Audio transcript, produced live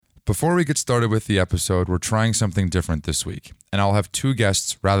Before we get started with the episode, we're trying something different this week, and I'll have 2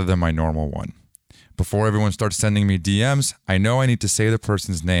 guests rather than my normal one. Before everyone starts sending me DMs, I know I need to say the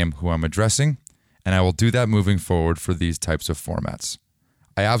person's name who I'm addressing, and I will do that moving forward for these types of formats.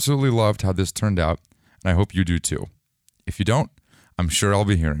 I absolutely loved how this turned out, and I hope you do too. If you don't, I'm sure I'll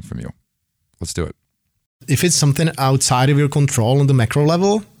be hearing from you. Let's do it. If it's something outside of your control on the macro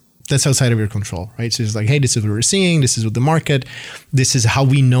level, that's outside of your control, right? So it's like, hey, this is what we're seeing. This is what the market, this is how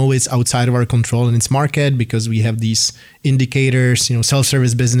we know it's outside of our control in its market because we have these indicators,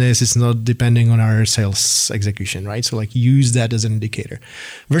 self-service business is not depending on our sales execution, right? So like use that as an indicator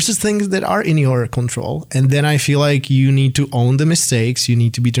versus things that are in your control. And then I feel like you need to own the mistakes. You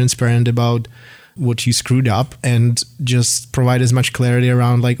need to be transparent about what you screwed up and just provide as much clarity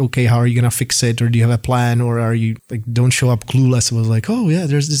around like, okay, how are you going to fix it? Or do you have a plan? Or are you like, don't show up clueless. It was like, oh yeah,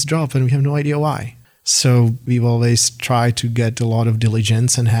 there's this drop and we have no idea why. So we've always tried to get a lot of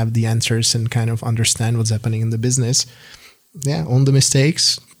diligence and have the answers and kind of understand what's happening in the business. Yeah, own the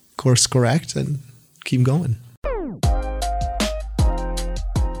mistakes, course correct, and keep going.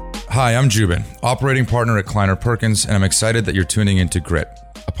 Hi, I'm Jubin, operating partner at Kleiner Perkins, and I'm excited that you're tuning into Grit,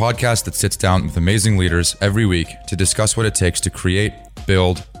 a podcast that sits down with amazing leaders every week to discuss what it takes to create,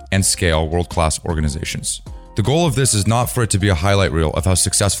 build, and scale world-class organizations. The goal of this is not for it to be a highlight reel of how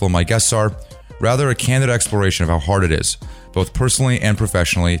successful my guests are, rather a candid exploration of how hard it is, both personally and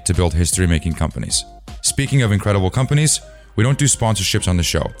professionally, to build history-making companies. Speaking of incredible companies, we don't do sponsorships on the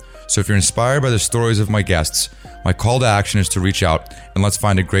show, so if you're inspired by the stories of my guests, my call to action is to reach out and let's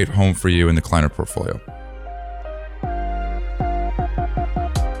find a great home for you in the Kleiner portfolio.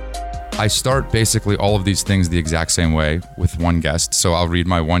 I start basically all of these things the exact same way with one guest. So I'll read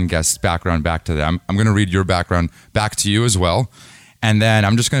my one guest's background back to them. I'm going to read your background back to you as well. And then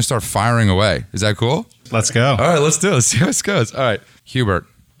I'm just going to start firing away. Is that cool? Let's go. All right, let's do it. Let's see how this goes. All right, Hubert,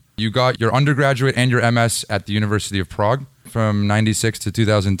 you got your undergraduate and your MS at the University of Prague from 96 to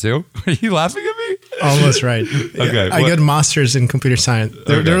 2002. Are you laughing at me? Almost right. Okay. I got master's in computer science.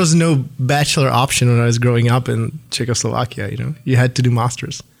 There was no bachelor option when I was growing up in Czechoslovakia. You had to do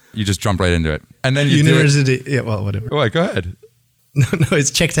masters. You just jumped right into it. And then you University. Yeah, well, whatever. Oh, wait, go ahead. No, it's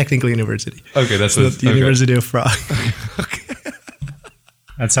Czech Technical University. Okay, that's not the University of Prague. Okay.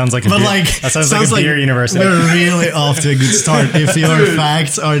 That sounds like a beer university. We're really off to a good start if your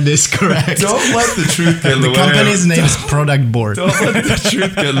facts are this correct. Don't let the truth get in the way. The company's name is Product Board. Don't let the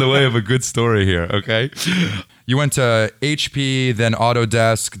truth get in the way of a good story here, okay? You went to HP, then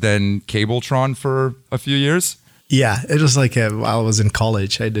Autodesk, then Cabletron for a few years? Yeah, it was like while I was in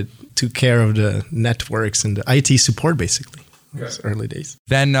college, I took care of the networks and the IT support basically. Okay. It was early days.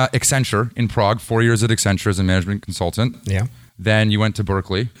 Then Accenture in Prague, 4 years at Accenture as a management consultant. Yeah. Then you went to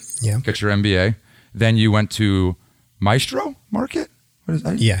Berkeley, get your MBA. Then you went to Maestro Market? What is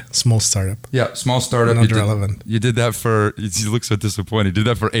that? Yeah, small startup. Yeah, small startup. Not relevant. You did that you look so disappointed. You did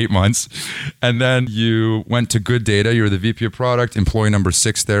that for 8 months. And then you went to Good Data. You were the VP of product, employee number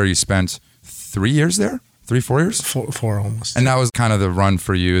 6 there. You spent 3 years there? 4 years? Four almost. And that was kind of the run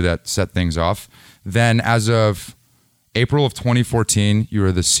for you that set things off. Then as of April of 2014, you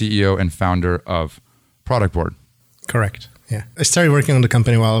were the CEO and founder of Product Board. Correct. Yeah. I started working on the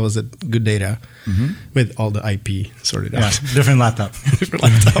company while I was at Good Data with all the IP sorted out. Different laptop.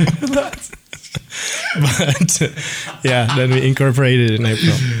 But yeah, then we incorporated it in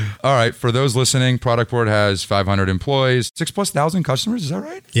April. All right. For those listening, Product Board has 500 employees, 6,000+ customers. Is that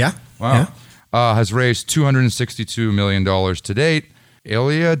right? Yeah. Wow. Yeah. Has raised $262 million to date.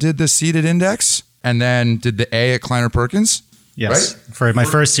 Ilya did the seeded index and then did the A at Kleiner Perkins. Yes. Right? For my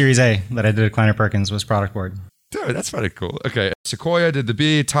first Series A that I did at Kleiner Perkins was Product Board. Dude, that's pretty cool. Okay. Sequoia did the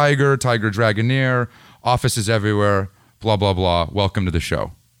B, Tiger Dragoneer, offices everywhere, blah, blah, blah. Welcome to the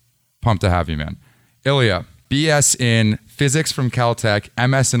show. Pumped to have you, man. Ilya, BS in physics from Caltech,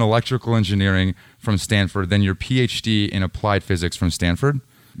 MS in electrical engineering from Stanford, then your PhD in applied physics from Stanford.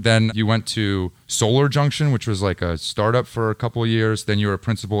 Then you went to Solar Junction, which was like a startup for a couple of years. Then you were a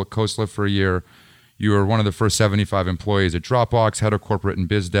principal at Khosla for a year. You were one of the first 75 employees at Dropbox, head of corporate and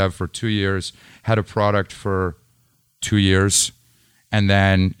biz dev for 2 years, head of product for 2 years. And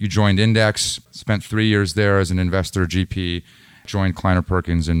then you joined Index, spent 3 years there as an investor GP, joined Kleiner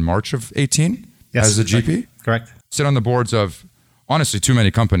Perkins in March of 18 as a GP. Correct. Sit on the boards of, honestly, too many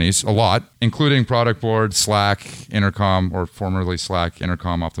companies, a lot, including Product Board, Slack, Intercom, or formerly Slack,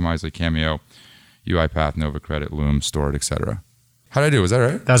 Intercom, Optimizely, Cameo, UiPath, Nova Credit, Loom, Stored, etc. How did I do? Was that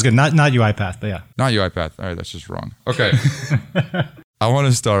right? That was good. Not UiPath, but yeah. Not UiPath. All right, that's just wrong. Okay. I want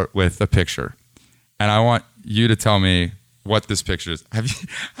to start with a picture. And I want you to tell me what this picture is. Have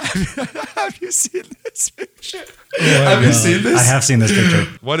you seen this picture? Have you seen this? I have seen this picture.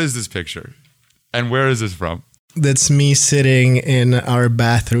 What is this picture? And where is this from? That's me sitting in our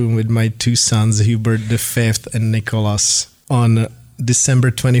bathroom with my two sons, Hubert V and Nicholas, on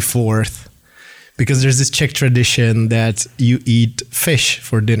December 24th. Because there's this Czech tradition that you eat fish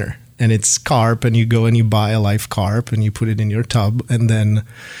for dinner. And it's carp, and you go and you buy a live carp and you put it in your tub, and then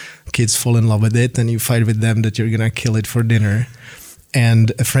kids fall in love with it, and you fight with them that you're gonna kill it for dinner.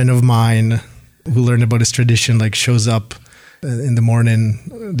 And a friend of mine who learned about this tradition shows up in the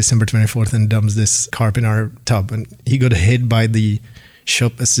morning, December 24th, and dumps this carp in our tub. And he got hit by the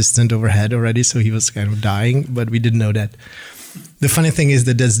shop assistant overhead already, so he was kind of dying, but we didn't know that. The funny thing is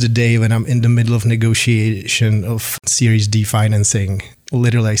that that's the day when I'm in the middle of negotiation of Series D financing.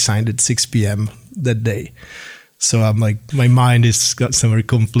 Literally, I signed at 6 p.m. that day. So I'm my mind is got somewhere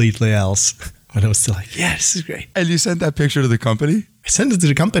completely else. But I was still yeah, this is great. And you sent that picture to the company? I sent it to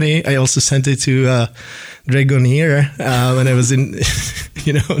the company. I also sent it to Dragoneer when I was in,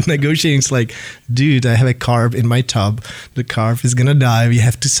 negotiating. It's dude, I have a carp in my tub. The carp is going to die. We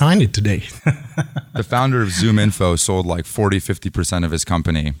have to sign it today. The founder of ZoomInfo sold 40-50% of his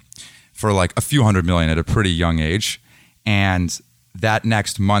company for a few $100 million at a pretty young age. And that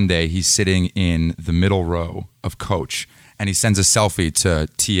next Monday, he's sitting in the middle row of Coach. And he sends a selfie to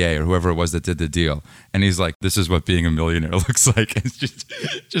TA or whoever it was that did the deal. And he's like, this is what being a millionaire looks like. It's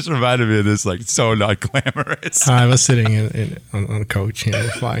just reminded me of this, so not glamorous. I was sitting on Coach,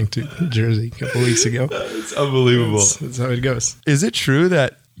 flying to Jersey a couple of weeks ago. It's unbelievable. That's how it goes. Is it true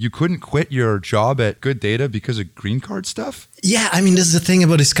that you couldn't quit your job at Good Data because of green card stuff? Yeah, this is the thing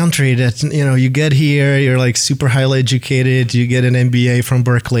about this country that, you get here, you're super highly educated, you get an MBA from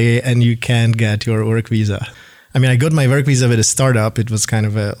Berkeley, and you can't get your work visa. I got my work visa with a startup. It was kind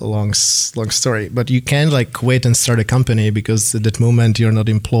of a long story, but you can't quit and start a company because at that moment you're not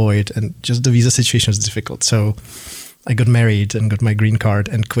employed, and just the visa situation is difficult. So I got married and got my green card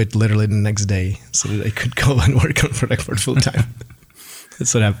and quit literally the next day so that I could go and work on Productboard full time.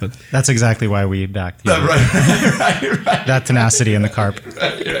 That's what happened. That's exactly why we backed you. Right. That tenacity in the carp.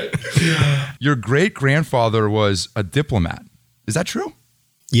 Right. Your great-grandfather was a diplomat. Is that true?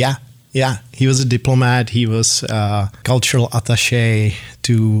 Yeah, he was a diplomat. He was a cultural attaché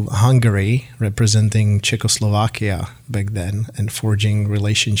to Hungary, representing Czechoslovakia back then and forging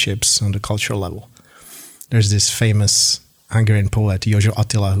relationships on the cultural level. There's this famous Hungarian poet, József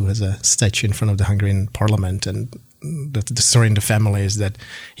Attila, who has a statue in front of the Hungarian parliament. And the story in the family is that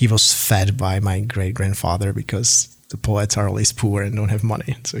he was fed by my great-grandfather because the poets are always poor and don't have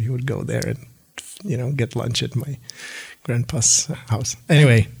money. So he would go there and, get lunch at my grandpa's house.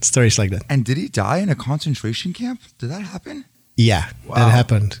 Anyway, stories like that. And did he die in a concentration camp? Did that happen? Yeah, wow. That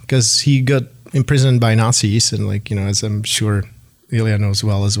happened because he got imprisoned by Nazis. And as I'm sure Ilya knows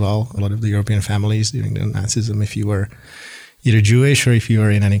well as well, a lot of the European families during the Nazism, if you were either Jewish or if you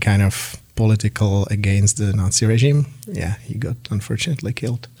were in any kind of political against the Nazi regime, he got unfortunately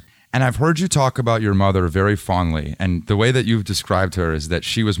killed. And I've heard you talk about your mother very fondly. And the way that you've described her is that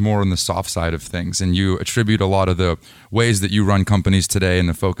she was more on the soft side of things. And you attribute a lot of the ways that you run companies today and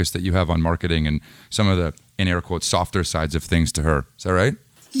the focus that you have on marketing and some of the, in air quotes, softer sides of things to her. Is that right?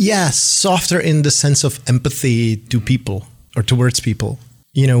 Yeah, softer in the sense of empathy to people or towards people.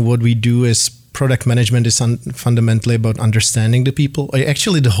 What we do is product management is fundamentally about understanding the people.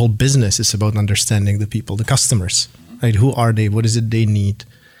 Actually, the whole business is about understanding the people, the customers. Right? Who are they? What is it they need?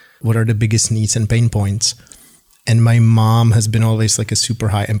 What are the biggest needs and pain points? And my mom has been always a super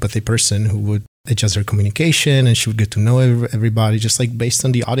high empathy person who would adjust her communication, and she would get to know everybody just based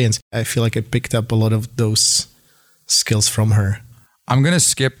on the audience. I feel like I picked up a lot of those skills from her. I'm going to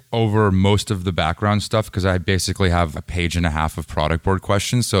skip over most of the background stuff because I basically have a page and a half of Productboard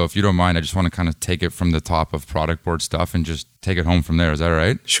questions. So if you don't mind, I just want to kind of take it from the top of Productboard stuff and just take it home from there. Is that all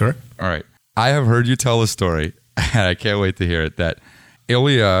right? Sure. All right. I have heard you tell a story, and I can't wait to hear it, that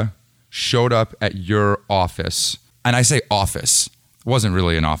Ilya showed up at your office, and I say office. It wasn't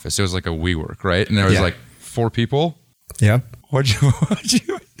really an office. It was like a WeWork, right? And there was 4 people. Yeah.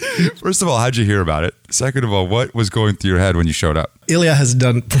 First of all, how'd you hear about it? Second of all, what was going through your head when you showed up? Ilya has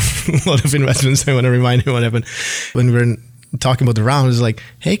done a lot of investments. I want to remind him what happened. When we were talking about the round, it was like,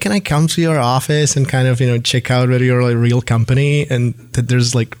 hey, can I come to your office and kind of, check out whether you're a real company and that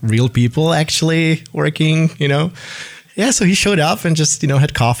there's real people actually working, Yeah, so he showed up and just,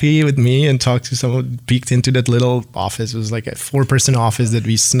 had coffee with me and talked to someone, peeked into that little office. It was like a 4-person office that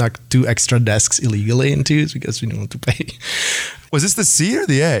we snuck 2 extra desks illegally into because we didn't want to pay. Was this the C or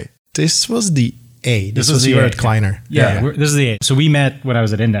the A? This was the A. This was you were at Kleiner. Yeah. This is the A. So we met when I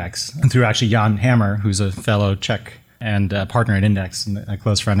was at Index and through actually Jan Hammer, who's a fellow Czech and a partner at Index, and a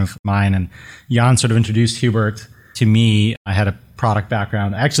close friend of mine. And Jan sort of introduced Hubert to me. I had a product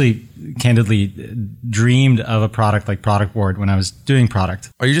background. I actually, candidly, dreamed of a product like Product Board when I was doing product.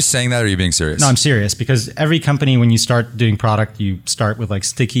 Are you just saying that, or are you being serious? No, I'm serious, because every company, when you start doing product, you start with like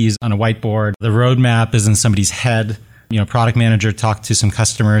stickies on a whiteboard. The roadmap is in somebody's head. Product manager talked to some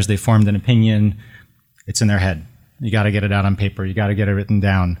customers. They formed an opinion. It's in their head. You got to get it out on paper. You got to get it written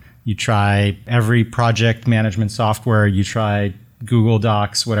down. You try every project management software. You try Google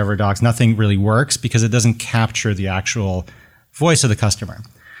Docs, whatever docs. Nothing really works because it doesn't capture the actual voice of the customer.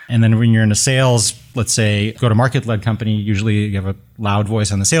 And then when you're in a sales, let's say, go-to-market led company, usually you have a loud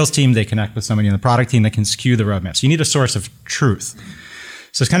voice on the sales team. They connect with somebody in the product team that can skew the roadmap. So you need a source of truth.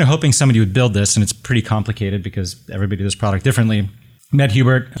 So it's kind of hoping somebody would build this, and it's pretty complicated because everybody does product differently. Met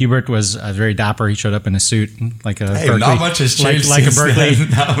Hubert. Hubert was very dapper. He showed up in a suit, like a Berkeley, not much has changed like a Berkeley,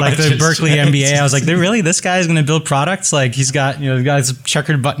 like the Berkeley MBA. I was like, really, this guy's going to build products? Like he's got, the guy's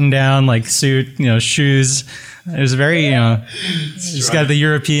checkered button down, like suit, shoes. It was very, he's got the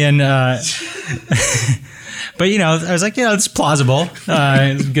European. But I was like, it's plausible.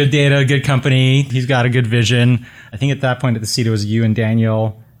 Good data, good company. He's got a good vision. I think at that point at the seat, it was you and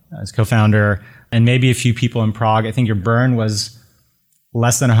Daniel as co-founder, and maybe a few people in Prague. I think your burn was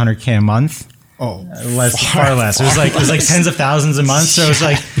less than 100K a month. Oh, far less. It was like tens of thousands a month. So it was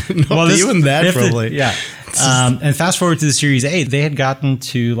like, even that probably. Yeah. And fast forward to the Series A, they had gotten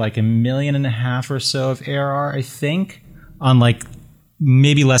to like $1.5 million or so of ARR, I think, on like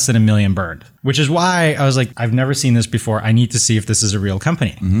maybe less than $1 million burned, which is why I was like, I've never seen this before. I need to see if this is a real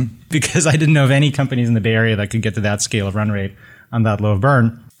company, because I didn't know of any companies in the Bay Area that could get to that scale of run rate on that low of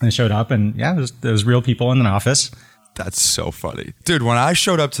burn. And it showed up, and there was real people in an office. That's so funny. Dude, when I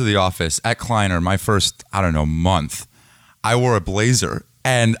showed up to the office at Kleiner, my first, month, I wore a blazer,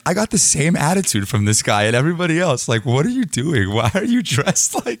 and I got the same attitude from this guy and everybody else. Like, what are you doing? Why are you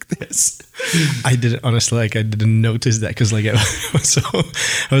dressed like this? I didn't notice that because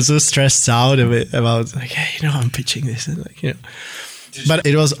I was so stressed out about like, hey, I'm pitching this, and But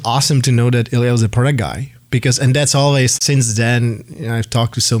it was awesome to know that Ilya was a product guy. And that's always, since then, I've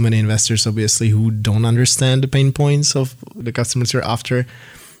talked to so many investors, obviously, who don't understand the pain points of the customers you're after.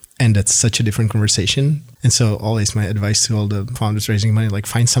 And that's such a different conversation. And so always my advice to all the founders raising money, like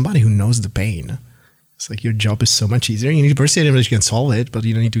find somebody who knows the pain. It's like your job is so much easier. You need to persuade them that you can solve it, but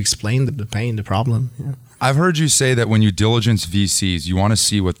you don't need to explain the pain, the problem. Yeah. I've heard you say that when you diligence VCs, you want to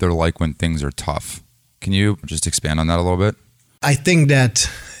see what they're like when things are tough. Can you just expand on that a little bit? I think that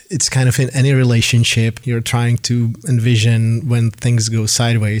it's kind of in any relationship, you're trying to envision when things go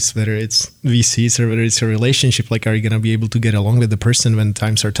sideways, whether it's VCs or whether it's a relationship, like are you going to be able to get along with the person when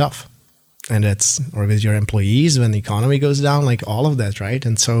times are tough? And or with your employees when the economy goes down, like all of that, right?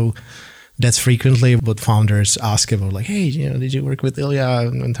 And so that's frequently what founders ask about, like, hey, did you work with Ilya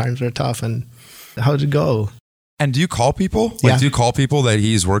when times were tough, and how did it go? And do you call people? Do you call people that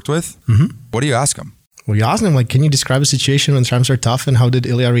he's worked with? Mm-hmm. What do you ask them? Well, you ask them, like, can you describe a situation when times are tough and how did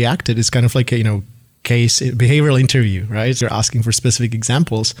Ilya react? It's kind of like a, behavioral interview, right? They're asking for specific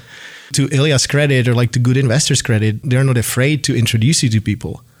examples. To Ilya's credit, or like to good investors' credit, they're not afraid to introduce you to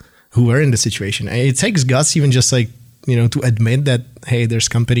people who are in the situation. And it takes guts even just like, to admit that, hey, there's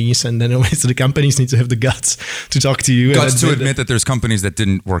companies, and then always the companies need to have the guts to talk to you. Guts to admit that there's companies that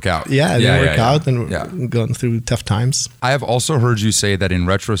didn't work out. Yeah, they didn't work out and gone through tough times. I have also heard you say that in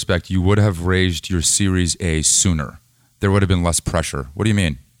retrospect, you would have raised your Series A sooner. There would have been less pressure. What do you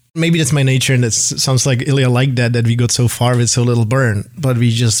mean? Maybe that's my nature, and that sounds like Ilya liked that we got so far with so little burn, but we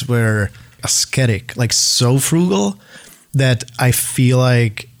just were ascetic, like so frugal that I feel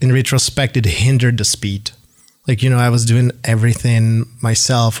like in retrospect, it hindered the speed. Like, I was doing everything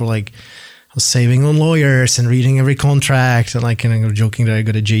myself, or like I was saving on lawyers and reading every contract, and like joking that I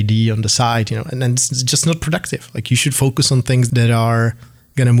got a JD on the side, and then it's just not productive. Like you should focus on things that are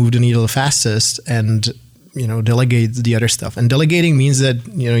going to move the needle the fastest, and, delegate the other stuff. And delegating means that,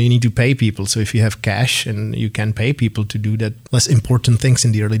 you need to pay people. So if you have cash and you can pay people to do that less important things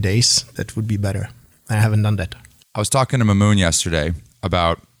in the early days, that would be better. I haven't done that. I was talking to Mamoon yesterday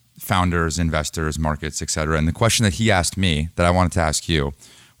about founders, investors, markets, etc. And the question that he asked me that I wanted to ask you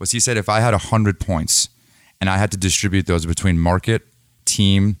was, he said, if I had 100 points and I had to distribute those between market,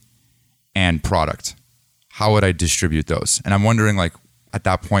 team, and product, how would I distribute those? And I'm wondering, like, at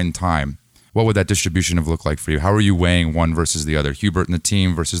that point in time, what would that distribution have looked like for you? How are you weighing one versus the other? Hubert and the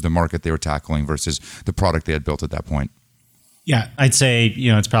team versus the market they were tackling versus the product they had built at that point? Yeah, I'd say,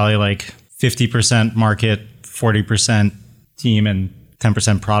 it's probably like 50% market, 40% team, and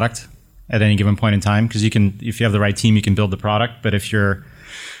 10% product at any given point in time. Because if you have the right team, you can build the product. But if you're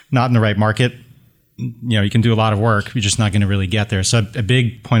not in the right market, you can do a lot of work. You're just not going to really get there. So a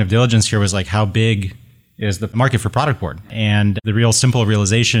big point of diligence here was like, how big is the market for product board? And the real simple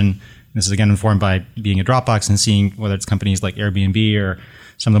realization, this is again informed by being at Dropbox and seeing whether it's companies like Airbnb or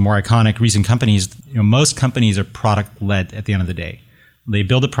some of the more iconic recent companies, most companies are product led at the end of the day. They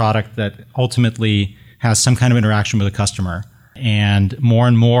build a product that ultimately has some kind of interaction with a customer. And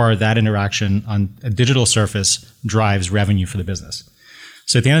more that interaction on a digital surface drives revenue for the business.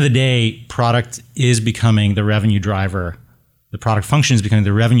 So at the end of the day, product is becoming the revenue driver. The product function is becoming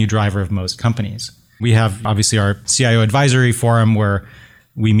the revenue driver of most companies. We have obviously our CIO advisory forum where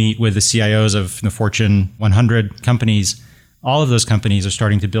we meet with the CIOs of the Fortune 100 companies. All of those companies are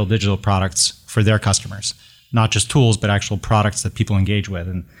starting to build digital products for their customers, not just tools, but actual products that people engage with.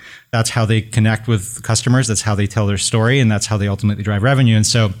 And that's how they connect with customers. That's how they tell their story. And that's how they ultimately drive revenue. And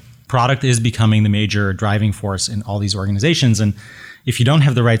so product is becoming the major driving force in all these organizations. And if you don't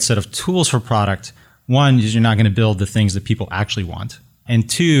have the right set of tools for product, one is you're not going to build the things that people actually want. And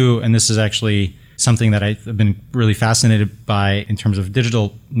two, and this is actually something that I've been really fascinated by in terms of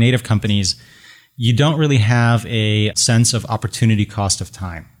digital native companies, you don't really have a sense of opportunity cost of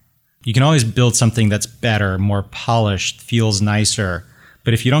time. You can always build something that's better, more polished, feels nicer.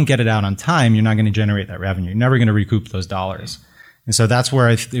 But if you don't get it out on time, you're not going to generate that revenue. You're never going to recoup those dollars. And so that's where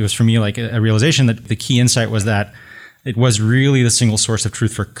it was for me like a realization that the key insight was that it was really the single source of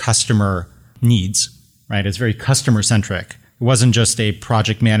truth for customer needs, right? It's very customer centric. It wasn't just a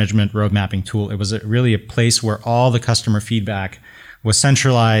project management road mapping tool. It was really a place where all the customer feedback was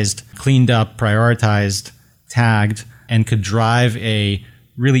centralized, cleaned up, prioritized, tagged, and could drive a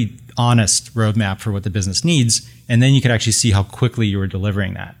really honest roadmap for what the business needs. And then you could actually see how quickly you were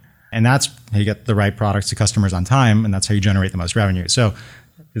delivering that. And that's how you get the right products to customers on time. And that's how you generate the most revenue. So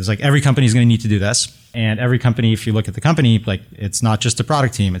it's like every company is going to need to do this. And every company, if you look at the company, like it's not just the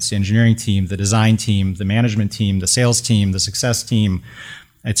product team, it's the engineering team, the design team, the management team, the sales team, the success team.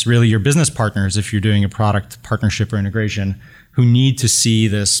 It's really your business partners, if you're doing a product partnership or integration, who need to see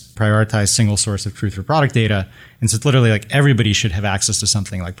this prioritized single source of truth for product data. And so it's literally like everybody should have access to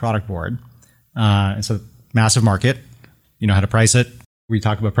something like Product Board. And so massive market, you know how to price it. We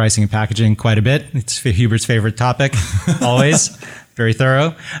talk about pricing and packaging quite a bit. It's Hubert's favorite topic, always. Very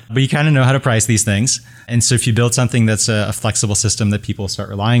thorough. But you kind of know how to price these things. And so if you build something that's a flexible system that people start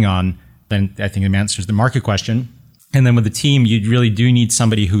relying on, then I think it answers the market question. And then with the team, you really do need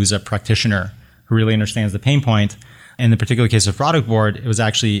somebody who's a practitioner, who really understands the pain point. In the particular case of Product Board, it was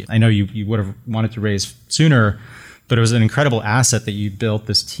actually, I know you would have wanted to raise sooner, but it was an incredible asset that you built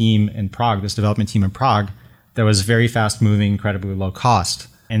this team in Prague, this development team in Prague, that was very fast moving, incredibly low cost.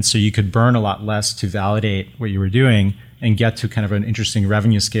 And so you could burn a lot less to validate what you were doing and get to kind of an interesting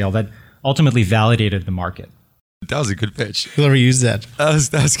revenue scale that ultimately validated the market. That was a good pitch. Who'll ever use that? I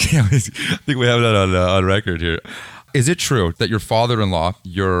think we have that on record here. Is it true that your father-in-law,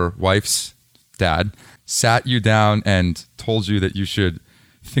 your wife's dad, sat you down and told you that you should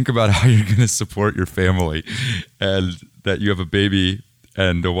think about how you're going to support your family and that you have a baby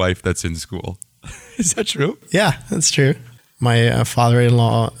and a wife that's in school? Is that true? Yeah, that's true. My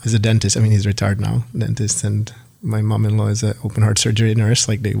father-in-law is a dentist. I mean, he's retired now, dentist, and my mom-in-law is an open heart surgery nurse.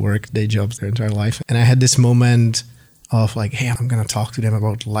 Like they work day jobs their entire life. And I had this moment of like, hey, I'm going to talk to them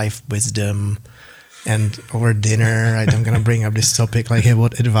about life wisdom. And over dinner, I'm going to bring up this topic like, hey,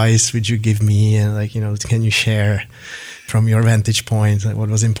 what advice would you give me? And like, can you share from your vantage point like, what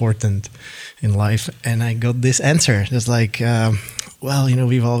was important in life? And I got this answer. It's like, well,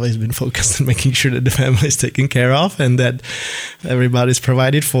 we've always been focused on making sure that the family is taken care of and that everybody's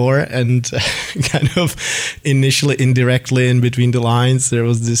provided for. And kind of initially, indirectly, in between the lines, there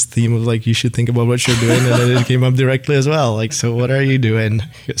was this theme of like, you should think about what you're doing. And then it came up directly as well. Like, so what are you doing?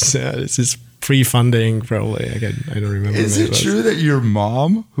 Because this is pre-funding, probably. I don't remember. Is it true that your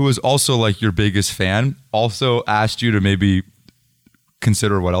mom, who is also like your biggest fan, also asked you to maybe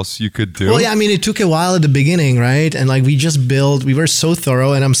consider what else you could do? Well, yeah, I mean, it took a while at the beginning, right? And like we were so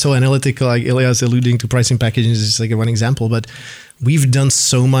thorough and I'm so analytical, like Ilya's alluding to pricing packaging is just like one example, but we've done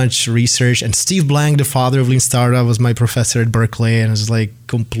so much research. And Steve Blank, the father of Lean Startup, was my professor at Berkeley and was like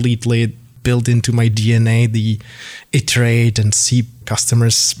completely built into my DNA, the iterate and see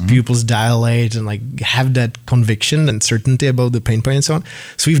customers' pupils dilate and like have that conviction and certainty about the pain point and so on.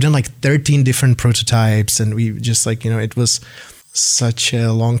 So we've done like 13 different prototypes and we just like, it was such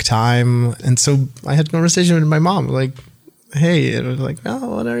a long time. And so I had a conversation with my mom, like, hey, and I was like,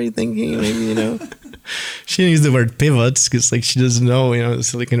 oh, what are you thinking? Maybe, she didn't use the word pivots because like she doesn't know, the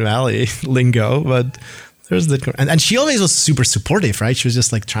Silicon Valley lingo, but there's the, and she always was super supportive, right? She was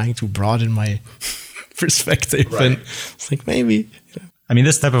just like trying to broaden my perspective. Right. And it's like, maybe. I mean,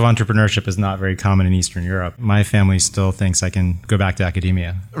 this type of entrepreneurship is not very common in Eastern Europe. My family still thinks I can go back to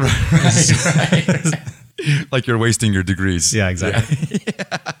academia. Right. Like you're wasting your degrees. Yeah, exactly.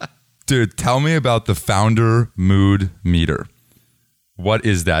 Yeah. Dude, tell me about the founder mood meter. What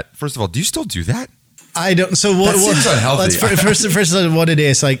is that? First of all, do you still do that? I don't. So what? Seems unhealthy. First, what it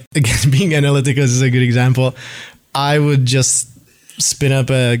is, like, again, being analytical is a good example. I would just spin up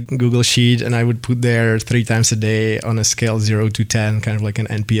a Google sheet and I would put there 3 times a day on a scale 0 to 10, kind of like an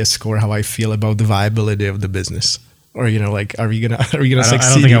NPS score, how I feel about the viability of the business. Or, like, are we gonna succeed?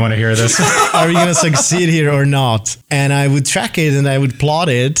 I don't think I want to hear this. Are we gonna succeed here or not? And I would track it and I would plot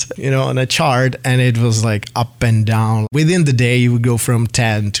it, on a chart, and it was like up and down. Within the day, you would go from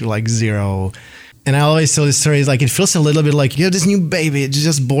 10 to like 0. And I always tell this story, is like, it feels a little bit like you have this new baby, it's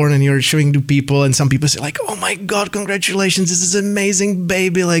just born and you're showing to people, and some people say like, oh my God, congratulations, this is an amazing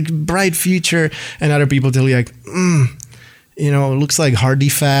baby, like bright future. And other people tell you like, it looks like heart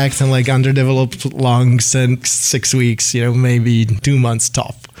defect and like underdeveloped lungs and 6 weeks, maybe 2 months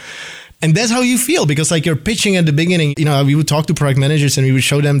top. And that's how you feel, because like you're pitching at the beginning, we would talk to product managers and we would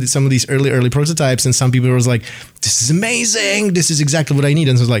show them some of these early prototypes, and some people were like, this is amazing, this is exactly what I need.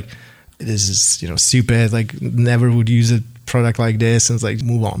 And so it's like, this is, stupid, like never would use a product like this, and it's like,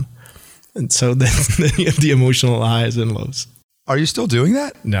 move on. And so then you have the emotional highs and lows. Are you still doing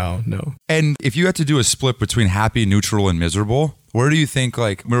that? No. And if you had to do a split between happy, neutral, and miserable, where do you think,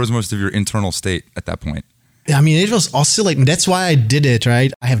 like, where was most of your internal state at that point? I mean, it was oscillating. That's why I did it,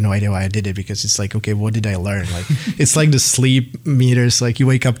 right? I have no idea why I did it, because it's like, okay, what did I learn? Like, it's like the sleep meters. Like, you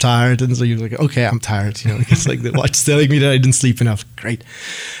wake up tired, and so you're like, okay, I'm tired. It's like the watch telling me that I didn't sleep enough. Great.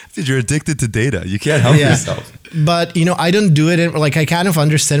 Dude, you're addicted to data. You can't help yourself. But, I don't do it. Like, I kind of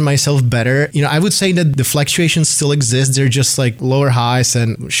understand myself better. I would say that the fluctuations still exist. They're just like lower highs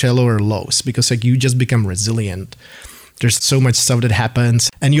and shallower lows, because like you just become resilient. There's so much stuff that happens.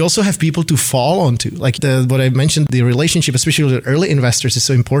 And you also have people to fall onto. Like what I mentioned, the relationship, especially with early investors, is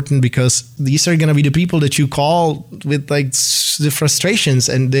so important, because these are going to be the people that you call with like the frustrations,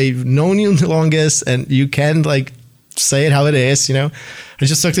 and they've known you the longest, and you can like say it how it is. I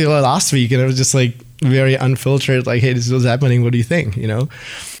just talked to you last week, and it was just like very unfiltered, like, hey, this is what's happening. What do you think?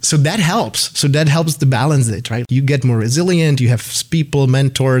 So that helps. So that helps to balance it, right? You get more resilient. You have people,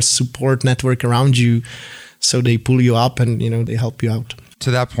 mentors, support network around you. So they pull you up and, they help you out. To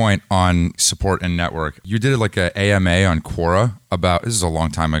that point on support and network, you did like a AMA on Quora about, this is a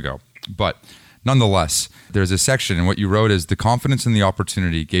long time ago, but nonetheless, there's a section, and what you wrote is, the confidence in the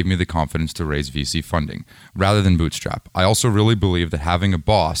opportunity gave me the confidence to raise VC funding rather than bootstrap. I also really believe that having a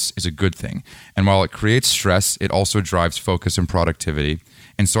boss is a good thing. And while it creates stress, it also drives focus and productivity.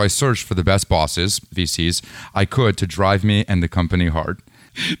 And so I searched for the best bosses, VCs, I could to drive me and the company hard.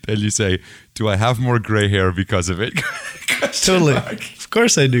 Then you say, do I have more gray hair because of it? Totally. Of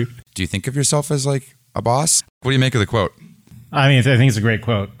course I do. Do you think of yourself as like a boss? What do you make of the quote? I mean, I think it's a great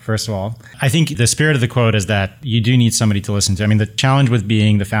quote, first of all. I think the spirit of the quote is that you do need somebody to listen to. I mean, the challenge with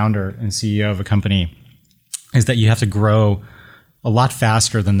being the founder and CEO of a company is that you have to grow a lot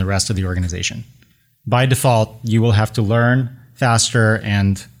faster than the rest of the organization. By default, you will have to learn faster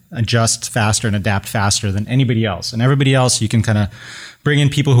and adjust faster and adapt faster than anybody else. And everybody else, you can kind of bring in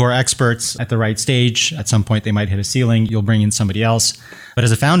people who are experts at the right stage. At some point, they might hit a ceiling. You'll bring in somebody else. But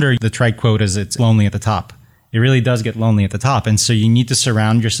as a founder, the trite quote is, it's lonely at the top. It really does get lonely at the top. And so you need to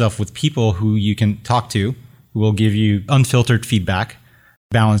surround yourself with people who you can talk to, who will give you unfiltered feedback,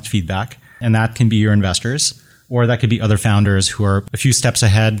 balanced feedback. And that can be your investors, or that could be other founders who are a few steps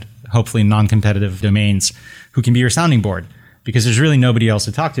ahead, hopefully in non-competitive domains, who can be your sounding board. Because there's really nobody else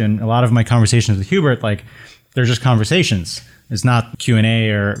to talk to. And a lot of my conversations with Hubert, like, they're just conversations. It's not Q&A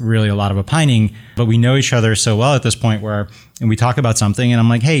or really a lot of opining, but we know each other so well at this point and we talk about something and I'm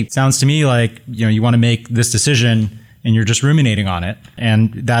like, hey, sounds to me like, you want to make this decision and you're just ruminating on it.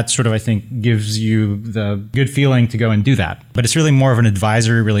 And that sort of, I think, gives you the good feeling to go and do that. But it's really more of an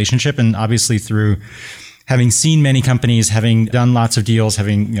advisory relationship. And obviously through having seen many companies, having done lots of deals,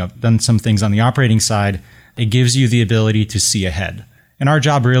 having done some things on the operating side, it gives you the ability to see ahead. And our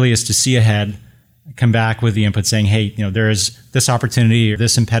job really is to see ahead, come back with the input saying, hey, there is this opportunity or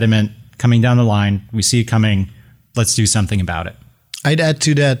this impediment coming down the line. We see it coming. Let's do something about it. I'd add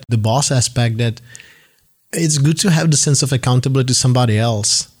to that the boss aspect, that it's good to have the sense of accountability to somebody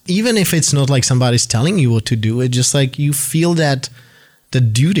else. Even if it's not like somebody's telling you what to do, it's just like you feel that the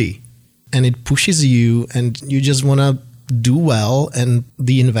duty and it pushes you and you just want to do well, and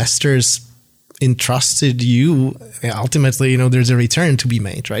the investors entrusted you, ultimately, there's a return to be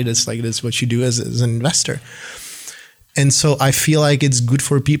made, right? It's like, that's what you do as an investor. And so I feel like it's good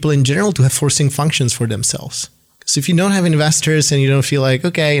for people in general to have forcing functions for themselves. So if you don't have investors and you don't feel like,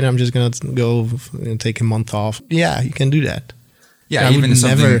 okay, I'm just going to go take a month off. Yeah, you can do that. Yeah, I would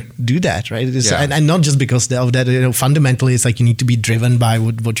never do that, right? And not just because of that. Fundamentally, it's like you need to be driven by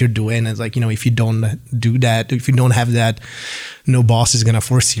what you're doing. It's like, if you don't do that, if you don't have that, no boss is going to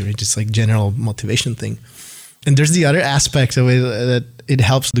force you. It's just like general motivation thing. And there's the other aspect of it that it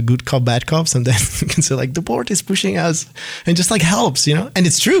helps the good cop, bad cops. And then you can say like the board is pushing us and just like helps, And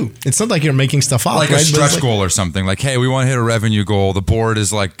it's true. It's not like you're making stuff up. Like a stretch goal or something. Like, hey, we want to hit a revenue goal. The board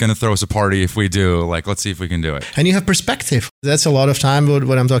is like going to throw us a party if we do. Like, let's see if we can do it. And you have perspective. That's a lot of time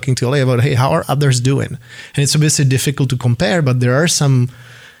what I'm talking to Ole about. Hey, how are others doing? And it's obviously difficult to compare, but there are some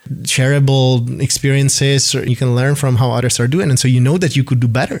shareable experiences or you can learn from how others are doing. And so you know that you could do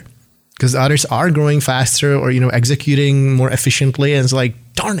better. Because others are growing faster or, executing more efficiently. And it's like,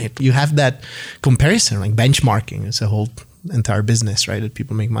 darn it, you have that comparison, like benchmarking. It's a whole entire business, right, that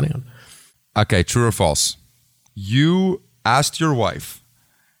people make money on. Okay, true or false? You asked your wife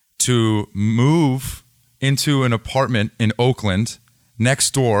to move into an apartment in Oakland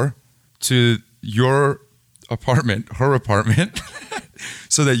next door to your apartment, her apartment,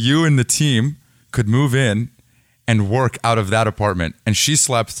 so that you and the team could move in and work out of that apartment. And she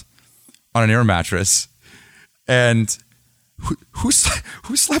slept on an air mattress, and who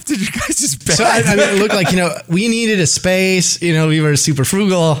slept in your guys' bed? So I mean, look, like, we needed a space, we were super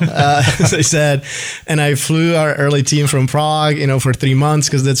frugal, as I said, and I flew our early team from Prague, for 3 months,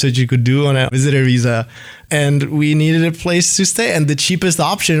 because that's what you could do on a visitor visa. And we needed a place to stay. And the cheapest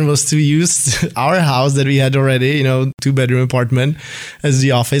option was to use our house that we had already, 2-bedroom apartment as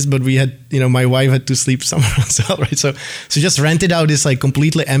the office. But we had, my wife had to sleep somewhere as well, right? So just rented out this like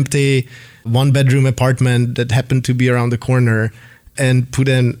completely empty 1-bedroom apartment that happened to be around the corner and put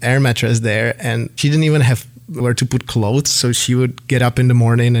an air mattress there. And she didn't even have where to put clothes. So she would get up in the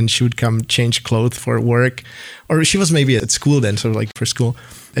morning and she would come change clothes for work. Or she was maybe at school then, so like for school.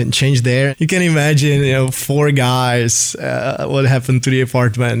 And change there. You can imagine, 4 guys, what happened to the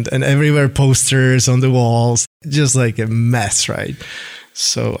apartment, and everywhere posters on the walls, just like a mess, right?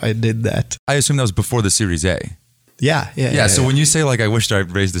 So I did that. I assume that was before the Series A. Yeah. So when you say like, I wished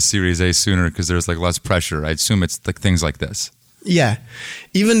I'd raised the Series A sooner because there's like less pressure, I assume it's like things like this. Yeah.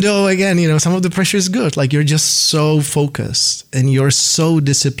 Even though, again, some of the pressure is good. Like you're just so focused and you're so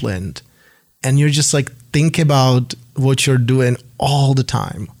disciplined and you're just like, think about what you're doing all the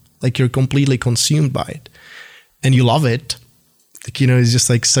time. Like you're completely consumed by it and you love it. Like, it's just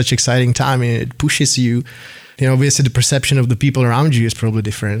like such exciting time and it pushes you. Obviously the perception of the people around you is probably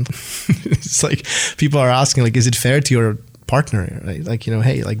different. It's like people are asking, like, is it fair to your partner? Right? Like,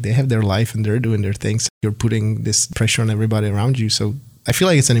 hey, like they have their life and they're doing their things. You're putting this pressure on everybody around you. So I feel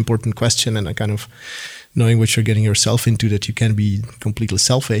like it's an important question and a kind of knowing what you're getting yourself into, that you can be completely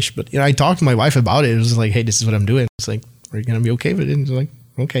selfish. But, I talked to my wife about it. It was like, hey, this is what I'm doing. It's like, are you going to be okay with it? And it's like,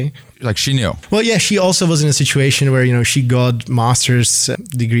 okay. Like she knew. Well, yeah, she also was in a situation where, she got master's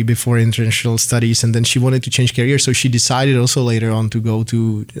degree before international studies and then she wanted to change career. So she decided also later on to go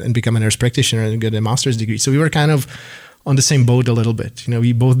to and become a nurse practitioner and get a master's degree. So we were kind of on the same boat a little bit.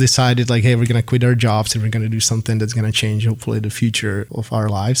 We both decided like, hey, we're going to quit our jobs and we're going to do something that's going to change hopefully the future of our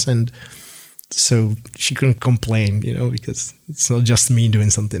lives. And so she couldn't complain, because it's not just me doing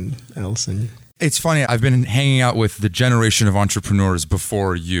something else. And it's funny. I've been hanging out with the generation of entrepreneurs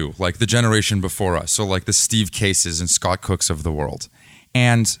before you, like the generation before us. So like the Steve Cases and Scott Cooks of the world.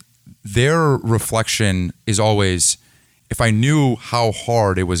 And their reflection is always, if I knew how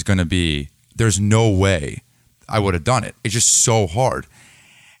hard it was going to be, there's no way I would have done it. It's just so hard.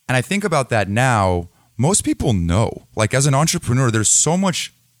 And I think about that now. Most people know, like as an entrepreneur, there's so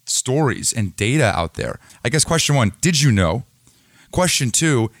much stories and data out there. I guess question 1, did you know? Question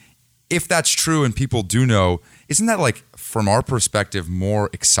 2, if that's true and people do know, isn't that like from our perspective more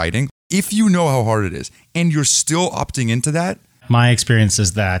exciting? If you know how hard it is and you're still opting into that. My experience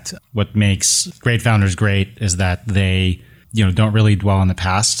is that what makes great founders great is that they, don't really dwell on the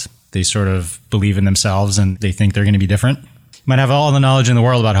past. They sort of believe in themselves and they think they're going to be different. You might have all the knowledge in the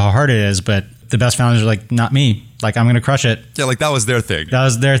world about how hard it is, but the best founders are like, not me. Like, I'm going to crush it. Yeah, like that was their thing. That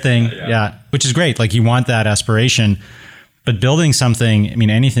was their thing. Yeah. Which is great. Like you want that aspiration. But building something,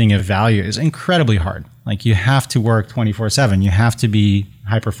 anything of value is incredibly hard. Like you have to work 24/7. You have to be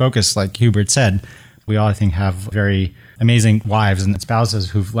hyper-focused, like Hubert said. We all, I think, have very amazing wives and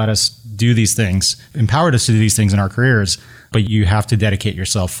spouses who've let us do these things, empowered us to do these things in our careers. But you have to dedicate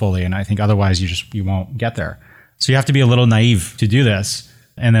yourself fully. And I think otherwise you won't get there. So you have to be a little naive to do this.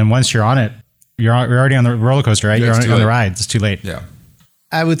 And then once you're on it, you're already on the roller coaster, right? Yeah, you're on the ride. It's too late. Yeah.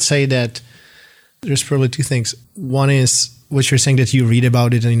 I would say that there's probably 2 things. One is what you're saying that you read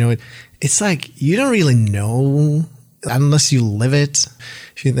about it and you know it. It's like you don't really know unless you live it.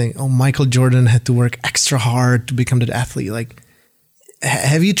 If you think, oh, Michael Jordan had to work extra hard to become that athlete. Like,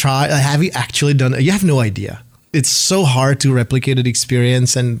 have you tried? Have you actually done it? You have no idea. It's so hard to replicate that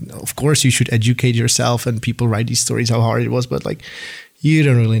experience. And of course, you should educate yourself. And people write these stories how hard it was, but like, you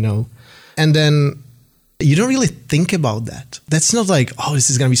don't really know. And then you don't really think about that. That's not like, oh, this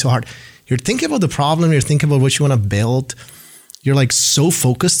is going to be so hard. You're thinking about the problem. You're thinking about what you want to build. You're like so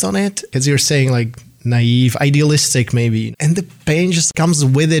focused on it because you're saying like naive, idealistic maybe. And the pain just comes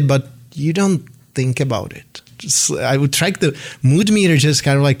with it, but you don't think about it. I would track the mood meter just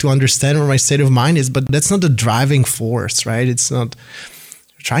kind of like to understand where my state of mind is, but that's not the driving force, right? It's not.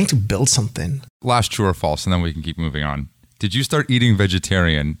 You're trying to build something. Last true or false, and then we can keep moving on. Did you start eating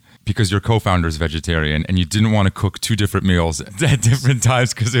vegetarian because your co-founder is vegetarian and you didn't want to cook two different meals at different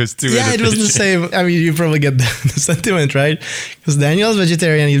times because it was too inefficient? Yeah, it was the same. I mean, you probably get the sentiment, right? Because Daniel's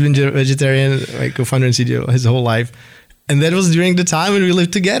vegetarian, he's been vegetarian, my co-founder and CTO, his whole life. And that was during the time when we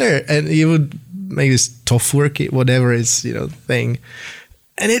lived together. And he would make this tofu, whatever is, thing.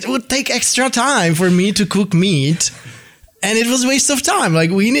 And it would take extra time for me to cook meat. And it was a waste of time. Like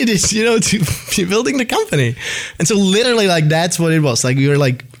we needed, to be building the company. And so literally like, that's what it was. Like we were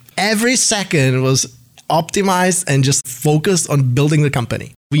like, every second was optimized and just focused on building the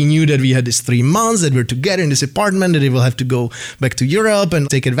company. We knew that we had this 3 months that we're together in this apartment, that we will have to go back to Europe and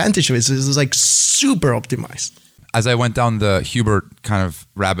take advantage of it. So it was like super optimized. As I went down the Hubert kind of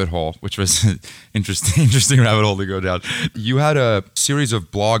rabbit hole, which was an interesting rabbit hole to go down, you had a series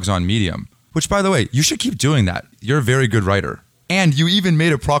of blogs on Medium, which, by the way, you should keep doing that. You're a very good writer. And you even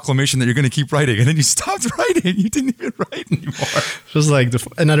made a proclamation that you're going to keep writing, and then you stopped writing. You didn't even write anymore. It was like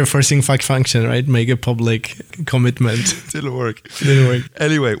another forcing fact function, right? Make a public commitment. Didn't work. Didn't work.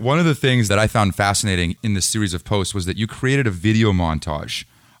 Anyway, one of the things that I found fascinating in this series of posts was that you created a video montage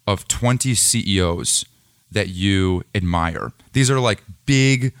of 20 CEOs that you admire. These are like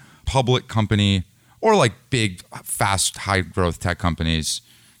big public company or like big, fast, high growth tech companies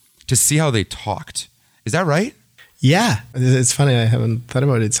to see how they talked. Is that right? Yeah, it's funny. I haven't thought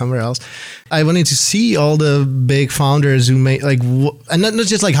about it somewhere else. I wanted to see all the big founders who made like, and not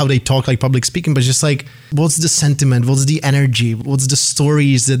just like how they talk, like public speaking, but just like what's the sentiment, what's the energy, what's the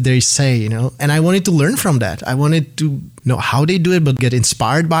stories that they say, And I wanted to learn from that. I wanted to know how they do it, but get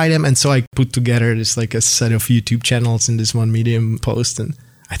inspired by them. And so I put together this like a set of YouTube channels in this one Medium post, and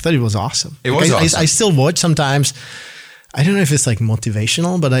I thought it was awesome. It was awesome. I still watch sometimes. I don't know if it's like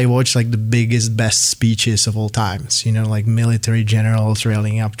motivational, but I watch like the biggest, best speeches of all times, like military generals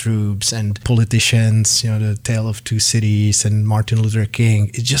rallying up troops and politicians, the Tale of Two Cities and Martin Luther King.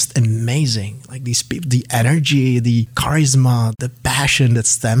 It's just amazing. Like these people, the energy, the charisma, the passion that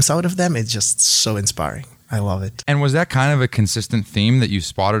stems out of them. It's just so inspiring. I love it. And was that kind of a consistent theme that you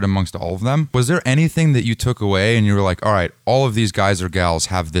spotted amongst all of them? Was there anything that you took away and you were like, all right, all of these guys or gals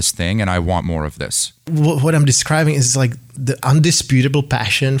have this thing and I want more of this? What I'm describing is like the undisputable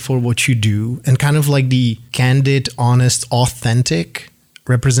passion for what you do and kind of like the candid, honest, authentic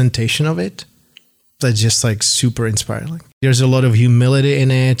representation of it. That's just like super inspiring. There's a lot of humility in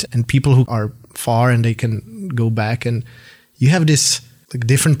it and people who are far and they can go back and you have this like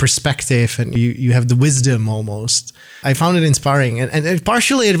different perspective and you have the wisdom almost. I found it inspiring and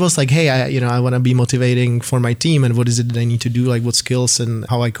partially it was like, hey, I want to be motivating for my team and what is it that I need to do, like what skills and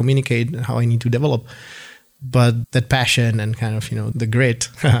how I communicate and how I need to develop. But that passion and kind of, the grit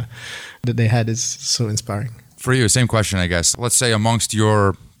that they had is so inspiring. For you, same question, I guess. Let's say amongst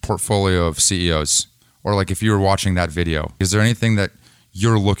your portfolio of CEOs, or like if you were watching that video, is there anything that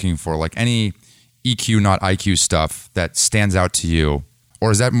you're looking for, like any EQ, not IQ stuff that stands out to you? Or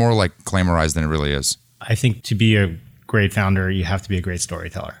is that more like glamorized than it really is? I think to be a great founder, you have to be a great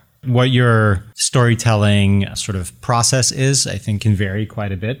storyteller. What your storytelling sort of process is, I think can vary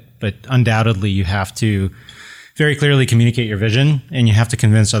quite a bit, but undoubtedly you have to very clearly communicate your vision and you have to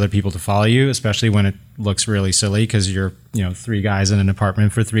convince other people to follow you, especially when it looks really silly because you're, 3 guys in an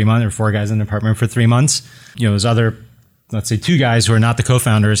apartment for 3 months or 4 guys in an apartment for 3 months. Those other, let's say 2 guys who are not the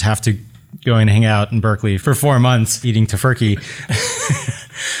co-founders have to go and hang out in Berkeley for 4 months eating tofurkey.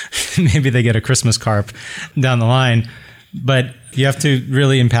 Maybe they get a Christmas carp down the line, but you have to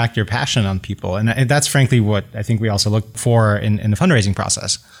really impact your passion on people. And that's frankly what I think we also look for in the fundraising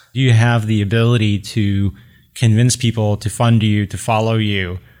process. Do you have the ability to convince people to fund you, to follow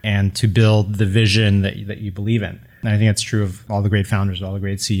you, and to build the vision that you believe in? And I think that's true of all the great founders, all the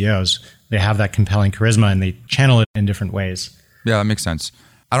great CEOs. They have that compelling charisma and they channel it in different ways. Yeah, that makes sense.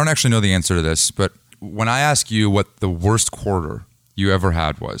 I don't actually know the answer to this, but when I ask you what the worst quarter you ever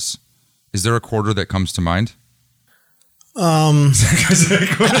had was, is there a quarter that comes to mind? I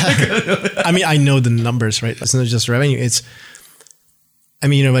mean, I know the numbers, right? It's not just revenue.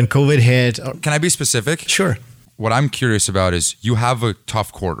 When COVID hit. Can I be specific? Sure. What I'm curious about is you have a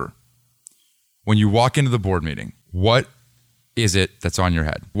tough quarter. When you walk into the board meeting, what is it that's on your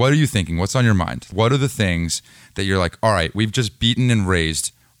head? What are you thinking? What's on your mind? What are the things that you're like, all right, we've just beaten and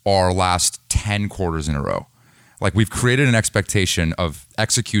raised our last 10 quarters in a row. Like we've created an expectation of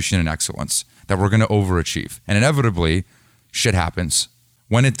execution and excellence that we're going to overachieve. And inevitably, shit happens.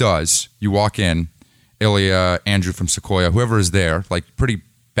 When it does, you walk in, Ilya, Andrew from Sequoia, whoever is there, like pretty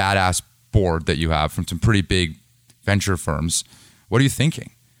badass board that you have from some pretty big venture firms. What are you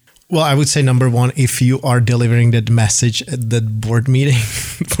thinking? Well, I would say number one, if you are delivering that message at that board meeting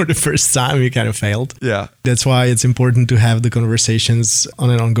for the first time, you kind of failed. Yeah. That's why it's important to have the conversations on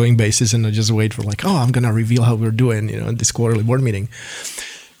an ongoing basis and not just wait for like, oh, I'm going to reveal how we're doing, in this quarterly board meeting.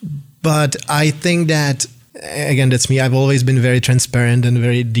 But I think that, again, that's me. I've always been very transparent and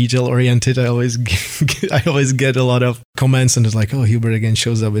very detail oriented. I always get a lot of comments and it's like, oh, Hubert again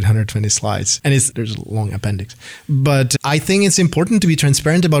shows up with 120 slides and there's a long appendix. But I think it's important to be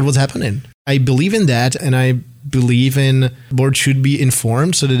transparent about what's happening. I believe in that, and I believe in board should be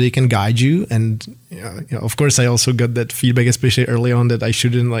informed so that they can guide you. And of course, I also got that feedback, especially early on, that I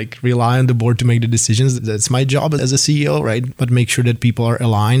shouldn't rely on the board to make the decisions. That's my job as a CEO, right? But make sure that people are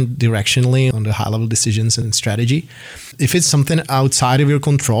aligned directionally on the high level decisions and strategy. If it's something outside of your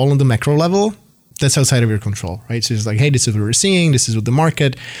control on the macro level, that's outside of your control, right? So it's like, hey, this is what we're seeing. This is what the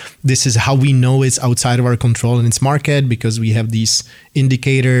market, this is how we know it's outside of our control in its market because we have these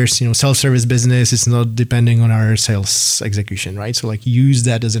indicators, self-service business is not depending on our sales execution, right? So use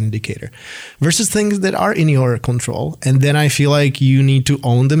that as an indicator versus things that are in your control. And then I feel like you need to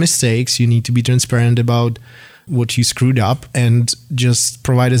own the mistakes. You need to be transparent about what you screwed up and just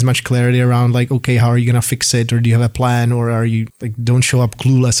provide as much clarity around okay, how are you going to fix it? Or do you have a plan? Or are you don't show up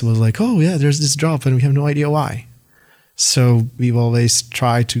clueless. It was oh yeah, there's this drop and we have no idea why. So we've always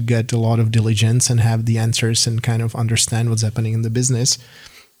tried to get a lot of diligence and have the answers and kind of understand what's happening in the business.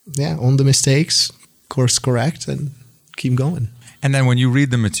 Yeah, own the mistakes, course correct, and keep going. And then when you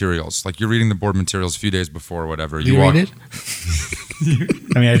read the materials, you're reading the board materials a few days before or whatever. You read it?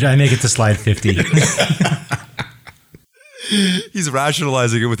 I make it to slide 50. He's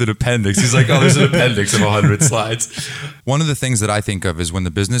rationalizing it with an appendix. He's like, oh, there's an appendix of 100 slides. One of the things that I think of is when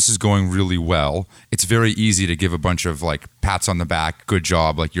the business is going really well, it's very easy to give a bunch of pats on the back, good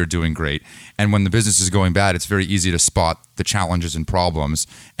job, you're doing great. And when the business is going bad, it's very easy to spot the challenges and problems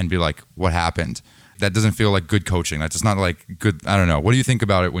and be like, what happened? That doesn't feel like good coaching. That's just not good. I don't know. What do you think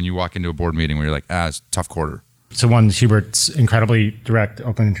about it when you walk into a board meeting where you're like, it's a tough quarter? So one, Hubert's incredibly direct,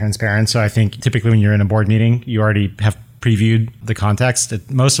 open, and transparent. So I think typically when you're in a board meeting, you already have previewed the context.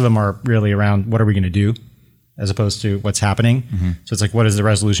 Most of them are really around what are we going to do as opposed to what's happening. Mm-hmm. So it's what is the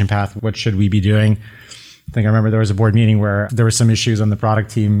resolution path? What should we be doing? I think I remember there was a board meeting where there were some issues on the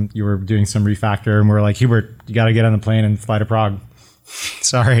product team. You were doing some refactor and we were like, Hubert, you got to get on the plane and fly to Prague.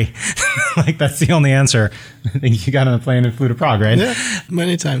 Sorry. That's the only answer. I think you got on the plane and flew to Prague, right? Yeah,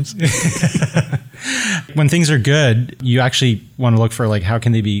 many times. When things are good, you actually want to look for how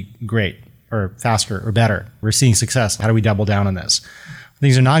can they be great or faster or better? We're seeing success. How do we double down on this? When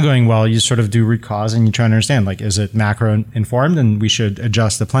things are not going well, you sort of do root cause and you try to understand, is it macro informed and we should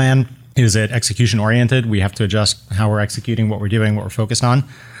adjust the plan? Is it execution oriented? We have to adjust how we're executing, what we're doing, what we're focused on.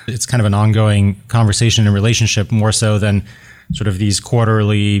 It's kind of an ongoing conversation and relationship more so than sort of these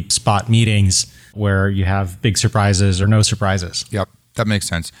quarterly spot meetings where you have big surprises or no surprises. Yep, that makes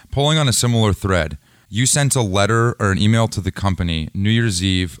sense. Pulling on a similar thread, you sent a letter or an email to the company New Year's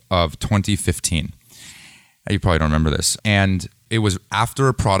Eve of 2015. You probably don't remember this. And it was after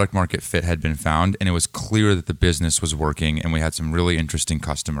a product market fit had been found and it was clear that the business was working and we had some really interesting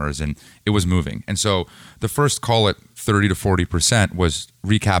customers and it was moving. And so the first, call it 30 to 40%, was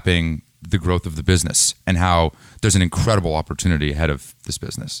recapping the growth of the business and how there's an incredible opportunity ahead of this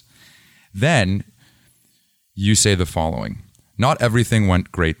business. Then you say the following: not everything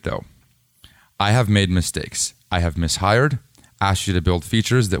went great though. I have made mistakes. I have mishired, asked you to build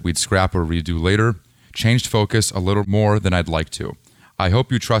features that we'd scrap or redo later, changed focus a little more than I'd like to. I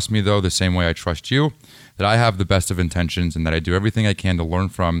hope you trust me though the same way I trust you, that I have the best of intentions and that I do everything I can to learn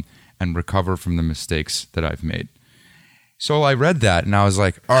from and recover from the mistakes that I've made. So I read that and I was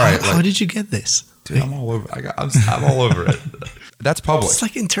like, all right. How did you get this? Dude, I'm all over. I'm all over it. That's public.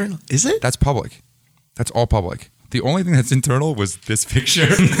 It's internal. Is it? That's public. That's all public. The only thing that's internal was this picture.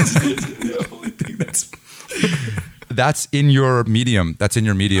 The only thing that's in your Medium. That's in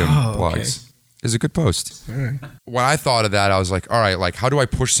your Medium blogs. is a good post. All right. When I thought of that, I was like, all right, like how do I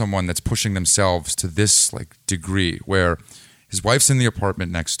push someone that's pushing themselves to this like degree where his wife's in the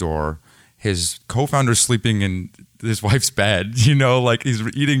apartment next door, his co-founder's sleeping in his wife's bed, you know, like he's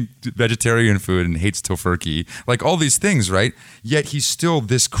eating vegetarian food and hates tofurkey, like all these things, right? Yet he's still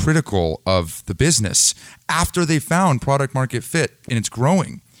this critical of the business after they found product market fit and it's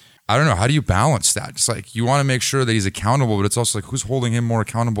growing. I don't know. How do you balance that? It's like you want to make sure that he's accountable, but it's also like who's holding him more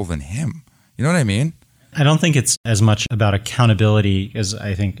accountable than him? You know what I mean? I don't think it's as much about accountability as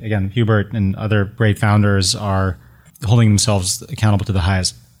I think, again, Hubert and other great founders are holding themselves accountable to the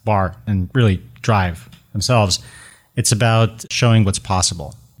highest bar and really drive themselves. It's about showing what's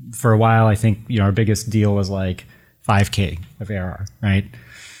possible. For a while, I think, our biggest deal was like 5K of ARR, right?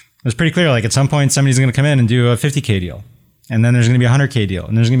 It was pretty clear, like at some point, somebody's going to come in and do a 50K deal. And then there's going to be a 100K deal.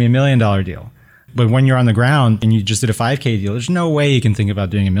 And there's going to be $1 million deal. But when you're on the ground and you just did a 5K deal, there's no way you can think about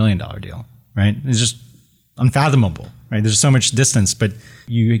doing $1 million deal, right? It's just unfathomable, right? There's so much distance, but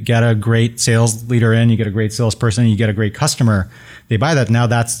you get a great sales leader in, you get a great salesperson, you get a great customer. They buy that. Now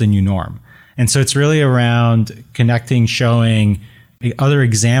that's the new norm. And so it's really around connecting, showing other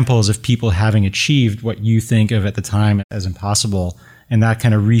examples of people having achieved what you think of at the time as impossible. And that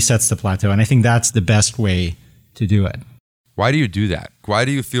kind of resets the plateau. And I think that's the best way to do it. Why do you do that? Why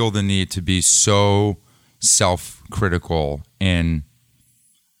do you feel the need to be so self-critical in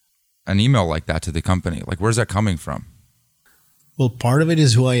an email like that to the company? Like, where's that coming from? Well, part of it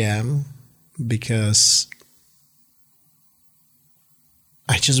is who I am, because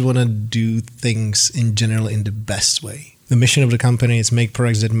I just want to do things in general in the best way. The mission of the company is make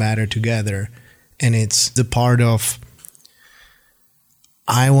products that matter together. And it's the part of,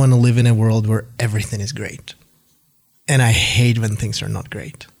 I want to live in a world where everything is great. And I hate when things are not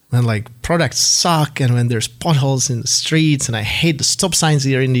great. When like products suck and when there's potholes in the streets, and I hate the stop signs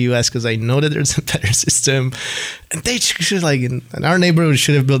here in the US because I know that there's a better system. And they should, like in our neighborhood,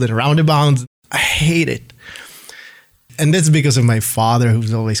 should have built a roundabout. I hate it. And that's because of my father,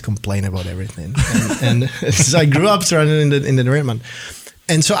 who's always complaining about everything. And so I grew up surrounded in the environment.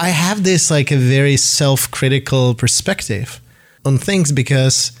 And so I have this like a very self-critical perspective on things,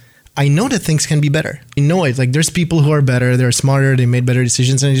 because I know that things can be better. I know it. Like there's people who are better, they're smarter, they made better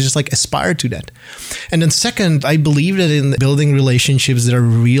decisions, and I just like aspire to that. And then second, I believe that in building relationships that are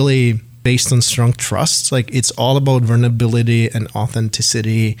really based on strong trust, like it's all about vulnerability and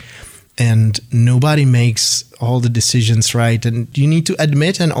authenticity, and nobody makes all the decisions right. And you need to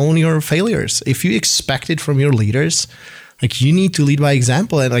admit and own your failures. If you expect it from your leaders, like you need to lead by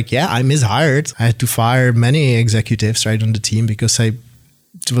example. And like, yeah, I mishired. I had to fire many executives right on the team because it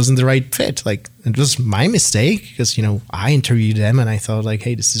wasn't the right fit. Like it was my mistake because, I interviewed them and I thought like,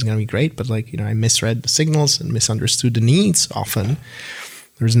 hey, this is going to be great. But like, I misread the signals and misunderstood the needs often.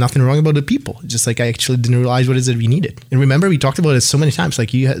 There's nothing wrong about the people. Just like I actually didn't realize what it is that we needed. And remember, we talked about it so many times.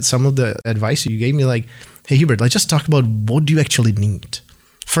 Like you had some of the advice you gave me like, hey, Hubert, let's just talk about what do you actually need?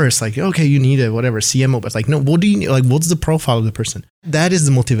 First, like, okay, you need a whatever CMO, but like, no, what do you need? Like, what's the profile of the person? That is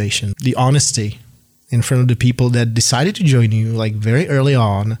the motivation, the honesty in front of the people that decided to join you, like very early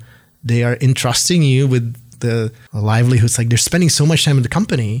on. They are entrusting you with the livelihoods. Like they're spending so much time in the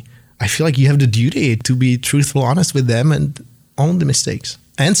company. I feel like you have the duty to be truthful, honest with them and own the mistakes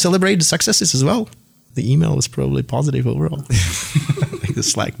and celebrate the successes as well. The email was probably positive overall. Like the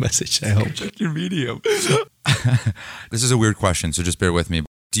Slack message, I hope. Check your Medium. This is a weird question, so just bear with me.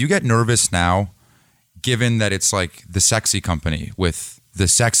 Do you get nervous now, given that it's like the sexy company with the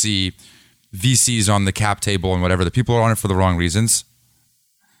sexy VCs on the cap table and whatever, the people are on it for the wrong reasons?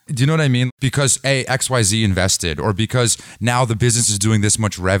 Do you know what I mean? Because XYZ invested, or because now the business is doing this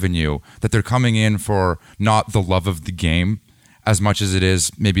much revenue, that they're coming in for not the love of the game as much as it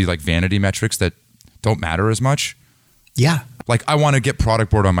is maybe like vanity metrics that don't matter as much? Yeah. Like I want to get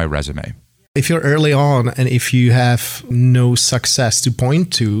product board on my resume. If you're early on and if you have no success to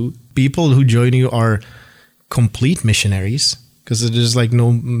point to, people who join you are complete missionaries, because there's like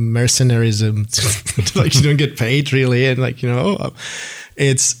no mercenarism. Like you don't get paid really. And like,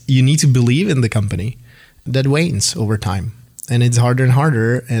 it's, you need to believe in the company. That wanes over time and it's harder and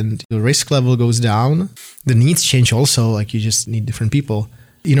harder and the risk level goes down. The needs change also, like you just need different people.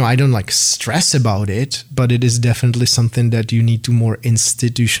 I don't like stress about it, but it is definitely something that you need to more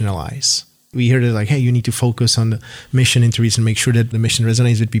institutionalize. We hear that like, hey, you need to focus on the mission interviews and make sure that the mission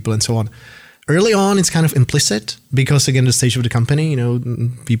resonates with people and so on. Early on, it's kind of implicit because, again, the stage of the company,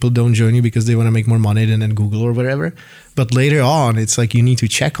 people don't join you because they want to make more money than Google or whatever. But later on, it's like you need to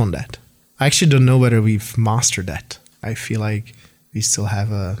check on that. I actually don't know whether we've mastered that. I feel like we still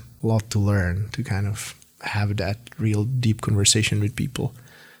have a lot to learn to kind of have that real deep conversation with people.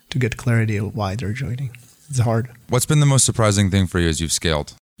 to get clarity of why they're joining. It's hard. What's been the most surprising thing for you as you've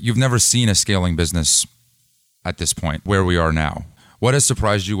scaled? You've never seen a scaling business at this point, where we are now. What has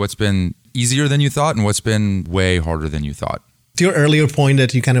surprised you? What's been easier than you thought, and what's been way harder than you thought? To your earlier point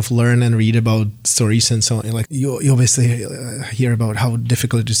that you kind of learn and read about stories and so on, like you obviously hear about how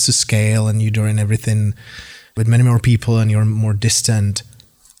difficult it is to scale, and you're doing everything with many more people and you're more distant.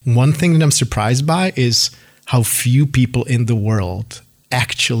 One thing that I'm surprised by is how few people in the world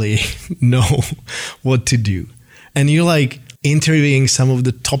actually know what to do. And you're like interviewing some of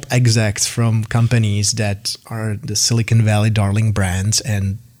the top execs from companies that are the Silicon Valley darling brands,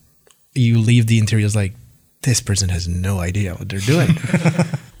 and you leave the interviews like, this person has no idea what they're doing.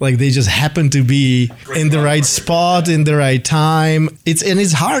 Like they just happen to be in the right spot, in the right time.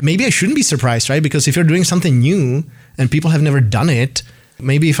 It's hard. Maybe I shouldn't be surprised, right? Because if you're doing something new and people have never done it,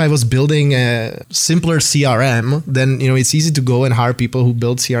 maybe if I was building a simpler CRM, then it's easy to go and hire people who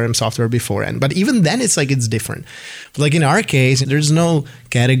built CRM software beforehand. But even then, it's different. Like in our case, there's no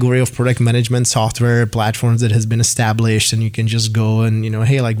category of product management software platforms that has been established, and you can just go and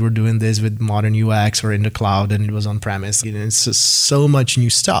hey, like we're doing this with modern UX or in the cloud, and it was on premise. It's just so much new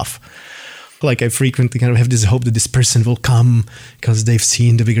stuff. Like I frequently kind of have this hope that this person will come because they've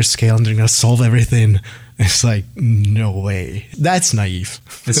seen the bigger scale and they're going to solve everything. It's like, no way. That's naive.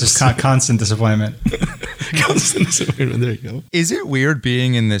 It's just constant disappointment. Constant disappointment. There you go. Is it weird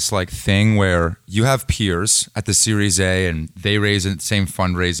being in this thing where you have peers at the Series A and they raise the same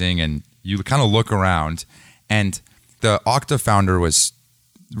fundraising, and you kind of look around, and the Okta founder was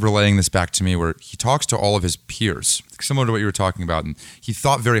relaying this back to me, where he talks to all of his peers, similar to what you were talking about, and he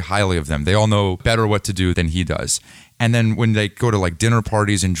thought very highly of them. They all know better what to do than he does. And then when they go to dinner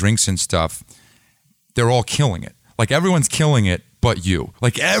parties and drinks and stuff, they're all killing it. Like everyone's killing it but you.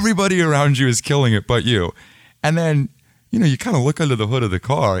 Like everybody around you is killing it but you. And then, you kind of look under the hood of the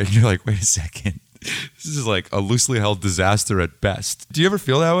car and you're like, wait a second. This is like a loosely held disaster at best. Do you ever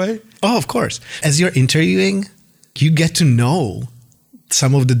feel that way? Oh, of course. As you're interviewing, you get to know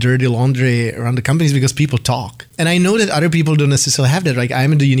some of the dirty laundry around the companies because people talk. And I know that other people don't necessarily have that. Like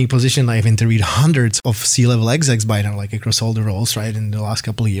I'm in the unique position. I've interviewed hundreds of C-level execs by now, like across all the roles, right, in the last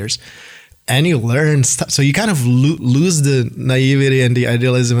couple of years. And you learn stuff. So you kind of lose the naivety and the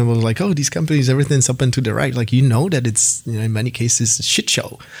idealism of like, oh, these companies, everything's up and to the right. Like, that it's, in many cases, a shit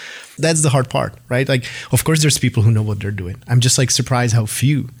show. That's the hard part, right? Like, of course, there's people who know what they're doing. I'm just surprised how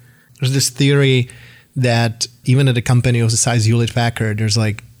few. There's this theory that even at a company of the size Hewlett Packard, there's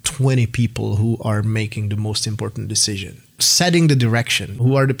 20 people who are making the most important decision, setting the direction.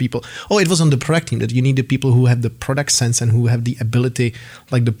 Who are the people? Oh, it was on the product team that you need the people who have the product sense and who have the ability,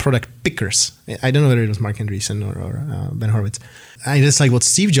 like the product pickers. I don't know whether it was Mark Andreessen or Ben Horowitz. It's like what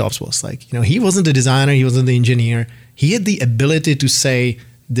Steve Jobs was like. He wasn't the designer, he wasn't the engineer. He had the ability to say,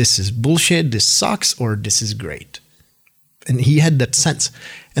 this is bullshit, this sucks, or this is great. And he had that sense.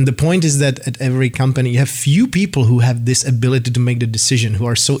 And the point is that at every company, you have few people who have this ability to make the decision, who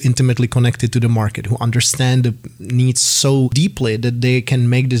are so intimately connected to the market, who understand the needs so deeply that they can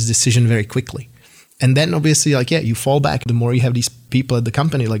make this decision very quickly. And then obviously, you fall back. The more you have these people at the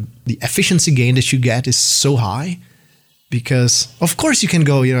company, the efficiency gain that you get is so high. Because of course you can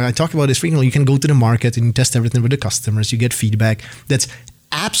go, I talk about this frequently, you can go to the market and you test everything with the customers, you get feedback. That's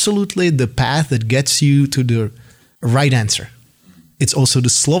absolutely the path that gets you to the right answer. It's also the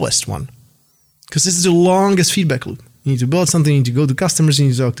slowest one because this is the longest feedback loop. You need to build something, you need to go to customers, you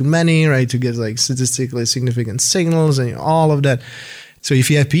need to talk to many, right, to get statistically significant signals and all of that. So if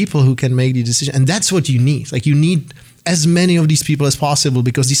you have people who can make the decision, and that's what you need. You need as many of these people as possible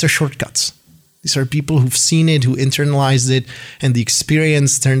because these are shortcuts. These are people who've seen it, who internalized it, and the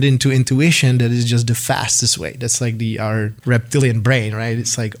experience turned into intuition that is just the fastest way. That's our reptilian brain, right?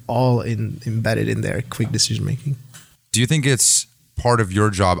 It's all embedded in there, quick decision making. Do you think it's part of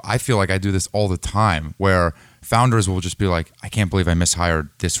your job? I feel like I do this all the time where founders will just be like, I can't believe I mishired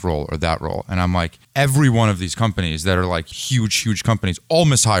this role or that role. And I'm like, every one of these companies that are huge companies all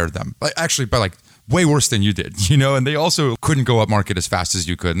mishired them. Actually, by way worse than you did, and they also couldn't go up market as fast as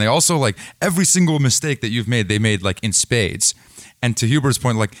you could. And they also every single mistake that you've made, they made in spades. And to Hubert's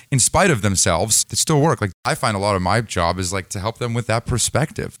point, in spite of themselves, they still work. I find a lot of my job is to help them with that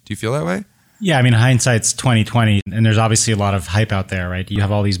perspective. Do you feel that way? Yeah, I mean, hindsight's 20/20, and there's obviously a lot of hype out there, right? You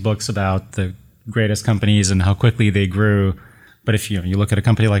have all these books about the greatest companies and how quickly they grew. But if you look at a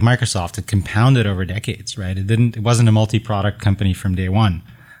company like Microsoft, it compounded over decades, right? It wasn't a multi-product company from day one.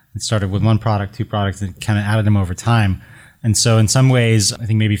 It started with one product, two products, and kind of added them over time. And so in some ways, I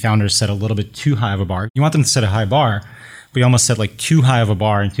think maybe founders set a little bit too high of a bar. You want them to set a high bar, but you almost set too high of a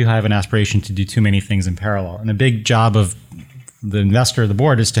bar and too high of an aspiration to do too many things in parallel. And a big job of the investor, the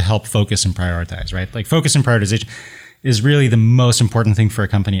board, is to help focus and prioritize, right? Like focus and prioritization is really the most important thing for a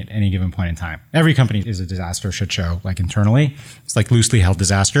company at any given point in time. Every company is a disaster shit show, like internally. It's like loosely held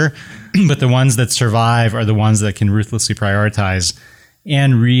disaster. But the ones that survive are the ones that can ruthlessly prioritize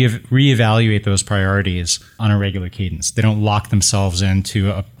and reevaluate those priorities on a regular cadence. They don't lock themselves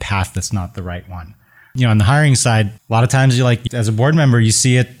into a path that's not the right one. You know, on the hiring side, a lot of times you like, as a board member, you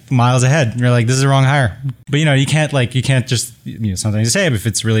see it miles ahead. And you're like, this is the wrong hire. But you know, you can't just, you know, sometimes you say it if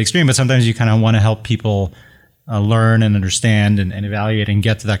it's really extreme, but sometimes you kind of want to help people learn and understand and evaluate and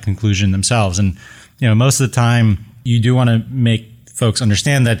get to that conclusion themselves. And, you know, most of the time you do want to make folks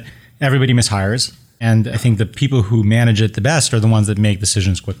understand that everybody mishires. And I think the people who manage it the best are the ones that make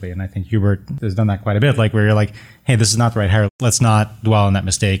decisions quickly. And I think Hubert has done that quite a bit, like where you're like, hey, this is not the right hire. Let's not dwell on that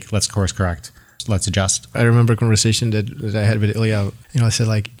mistake. Let's course correct. Let's adjust. I remember a conversation that I had with Ilya. You know, I said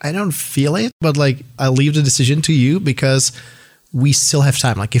like, I don't feel it, but like I'll leave the decision to you because we still have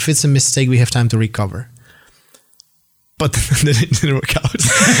time. Like if it's a mistake, we have time to recover. But then it didn't work out.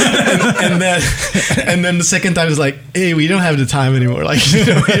 and then the second time is like, hey, we don't have the time anymore. Like, you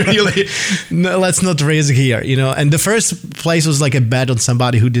know, really, no, let's not raise it here, you know. And the first place was like a bet on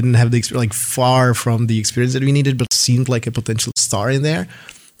somebody who didn't have the experience, like far from the experience that we needed, but seemed like a potential star in there.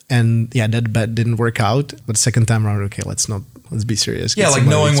 And yeah, that bet didn't work out. But the second time around, okay, let's be serious. Yeah, like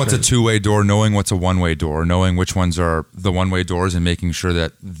knowing what's a two-way door, knowing what's a one-way door, knowing which ones are the one-way doors, and making sure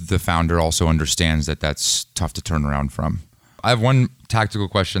that the founder also understands that that's tough to turn around from. I have one tactical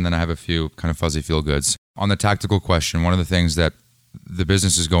question, then I have a few kind of fuzzy feel-goods. On the tactical question, one of the things that the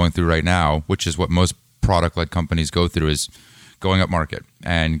business is going through right now, which is what most product-led companies go through, is going up market.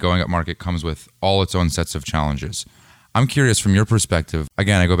 And going up market comes with all its own sets of challenges. I'm curious from your perspective,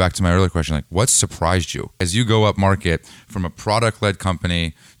 again, I go back to my earlier question, like what surprised you as you go up market from a product-led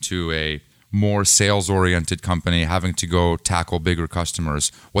company to a more sales-oriented company, having to go tackle bigger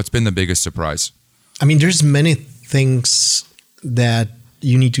customers? What's been the biggest surprise? I mean, there's many things that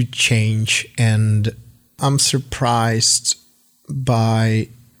you need to change, and I'm surprised by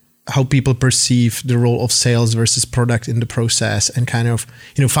how people perceive the role of sales versus product in the process, and kind of,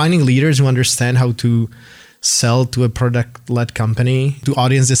 you know, finding leaders who understand how to sell to a product-led company, to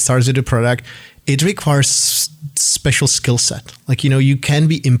audience that starts with a product. It requires special skill set. Like, you know, you can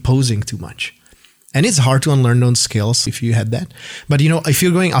be imposing too much. And it's hard to unlearn those skills if you had that. But, you know, if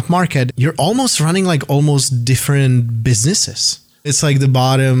you're going up market, you're almost running like almost different businesses. It's like the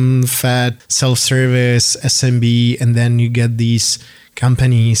bottom fat self-service SMB. And then you get these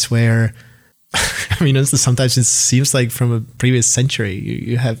companies where, I mean, sometimes it seems like from a previous century,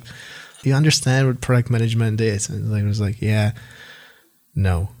 you understand what product management is. And it was like, yeah,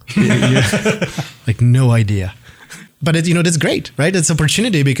 no, like no idea. But it, you know, that's great, right? It's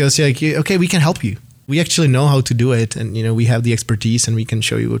opportunity because you're like, okay, we can help you. We actually know how to do it. And, you know, we have the expertise and we can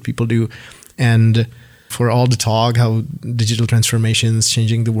show you what people do. And for all the talk, how digital transformation is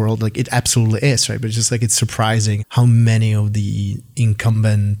changing the world, like it absolutely is, right? But it's just like, it's surprising how many of the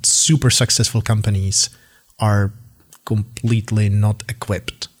incumbent, super successful companies are completely not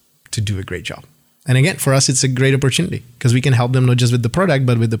equipped to do a great job. And again, for us, it's a great opportunity because we can help them not just with the product,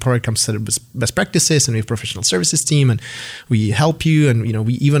 but with the product comes set of best practices, and we have professional services team, and we help you. And, you know,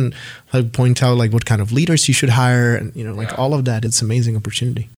 we even like point out like what kind of leaders you should hire, and, you know, like all of that. It's an amazing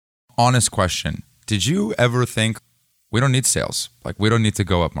opportunity. Honest question. Did you ever think we don't need sales? Like we don't need to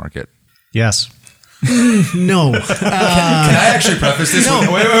go up market? Yes. No. Can I actually preface this? No.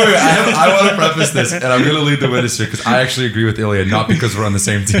 Wait. I want to preface this, and I'm going to lead the witness here because I actually agree with Ilya, not because we're on the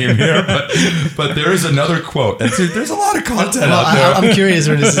same team here, but there is another quote. And there's a lot of content out there. I'm curious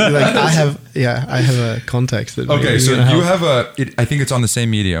where this is. Like, I have a context. That okay, so you have I think it's on the same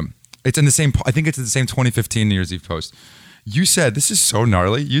medium. It's in the same. I think it's in the same 2015 New Year's Eve post. You said, this is so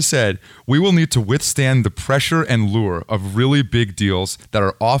gnarly. You said, we will need to withstand the pressure and lure of really big deals that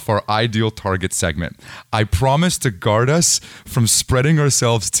are off our ideal target segment. I promise to guard us from spreading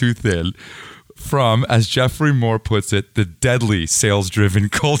ourselves too thin from, as Jeffrey Moore puts it, the deadly sales-driven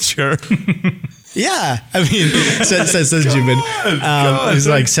culture. Yeah, I mean, says Jubin. He's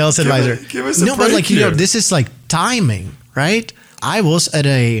like sales advisor. Give us a break but like, you know, here. this is like timing, right? I was at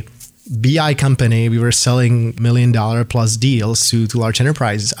a BI company. We were selling $1 million plus deals to large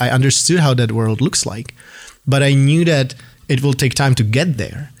enterprises. I understood how that world looks like, but I knew that it will take time to get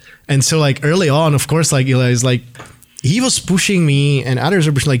there. And so like early on, of course, like Ilya is like, he was pushing me and others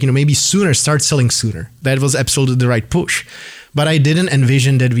were pushing like, you know, maybe sooner, start selling sooner. That was absolutely the right push. But I didn't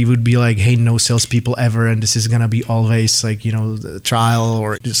envision that we would be like, hey, no salespeople ever. And this is going to be always like, you know, the trial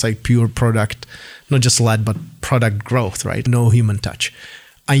or just like pure product, not just led, but product growth, right? No human touch.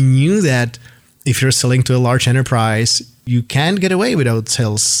 I knew that if you're selling to a large enterprise, you can't get away without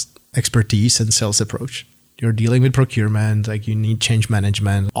sales expertise and sales approach. You're dealing with procurement, like you need change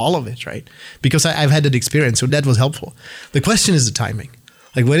management, all of it, right? Because I've had that experience, so that was helpful. The question is the timing.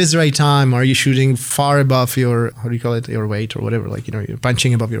 Like, what is the right time? Are you shooting far above your, how do you call it, your weight or whatever? Like, you're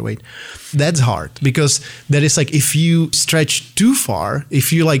punching above your weight. That's hard because that is like, if you stretch too far,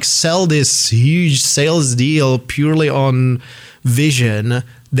 if you like sell this huge sales deal purely on vision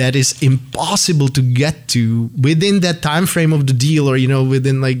that is impossible to get to within that time frame of the deal, or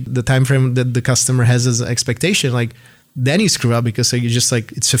within like the time frame that the customer has as an expectation, like then you screw up because like, you're just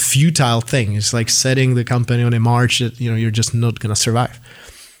like, it's a futile thing. It's like setting the company on a march that you're just not gonna survive.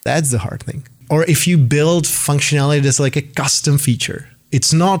 That's the hard thing. Or if you build functionality that's like a custom feature,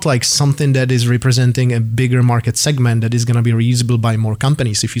 it's not like something that is representing a bigger market segment that is going to be reusable by more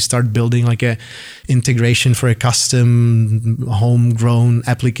companies. If you start building like a integration for a custom homegrown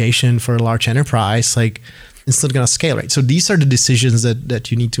application for a large enterprise, like it's not going to scale, right? So these are the decisions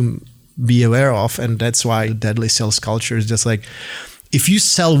that you need to be aware of. And that's why the deadly sales culture is just like, if you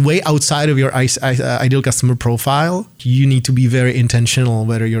sell way outside of your ideal customer profile, you need to be very intentional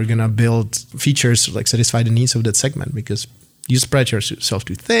whether you're going to build features like satisfy the needs of that segment, because you spread yourself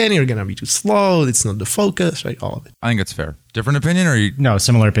too thin, you're going to be too slow, it's not the focus, right? All of it. I think it's fair. Different opinion or you? No,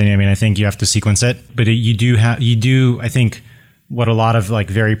 similar opinion. I mean, I think you have to sequence it, but I think what a lot of like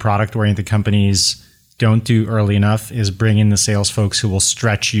very product oriented companies don't do early enough is bring in the sales folks who will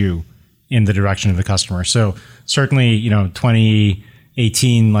stretch you in the direction of the customer. So certainly,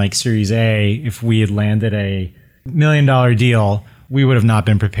 2018, like Series A, if we had landed a $1 million deal, we would have not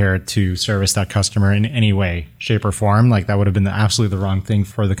been prepared to service that customer in any way, shape, or form. Like that would have been absolutely the wrong thing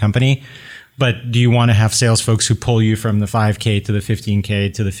for the company. But do you want to have sales folks who pull you from the 5K to the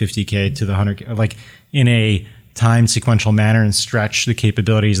 15K to the 50K to the 100K, like in a time sequential manner and stretch the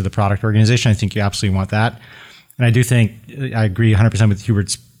capabilities of the product organization? I think you absolutely want that. And I do think, I agree 100% with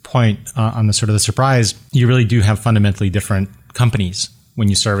Hubert's point on the sort of the surprise. You really do have fundamentally different companies when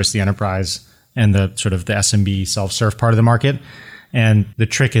you service the enterprise and the sort of the SMB self-serve part of the market. And the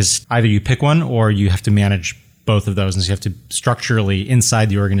trick is either you pick one or you have to manage both of those. And so you have to structurally inside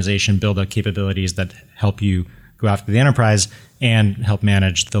the organization build up capabilities that help you go after the enterprise and help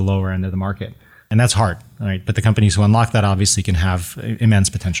manage the lower end of the market. And that's hard, right? But the companies who unlock that obviously can have immense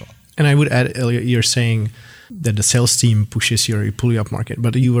potential. And I would add, Ilya, you're saying that the sales team pushes you pull you up market,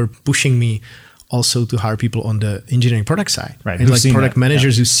 but you were pushing me also to hire people on the engineering product side, right? And like product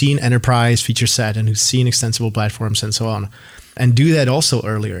managers who've seen enterprise feature set and who've seen extensible platforms and so on. And do that also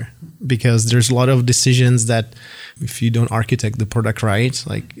earlier, because there's a lot of decisions that if you don't architect the product right,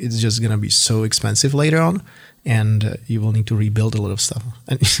 like it's just going to be so expensive later on, and you will need to rebuild a lot of stuff.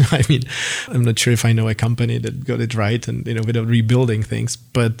 And I mean, I'm not sure if I know a company that got it right and without rebuilding things,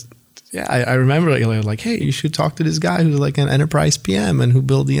 but yeah, I remember like, hey, you should talk to this guy who's like an enterprise PM and who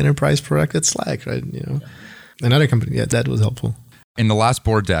built the enterprise product at Slack, right? Another company, yeah, that was helpful. In the last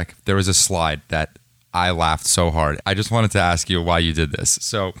board deck, there was a slide that I laughed so hard. I just wanted to ask you why you did this.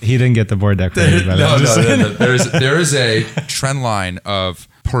 So he didn't get the board deck. No. There is a trend line of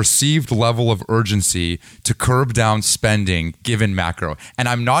perceived level of urgency to curb down spending given macro. And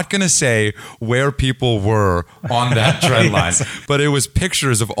I'm not going to say where people were on that trend line, but it was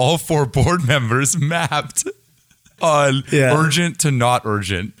pictures of all 4 board members mapped on urgent to not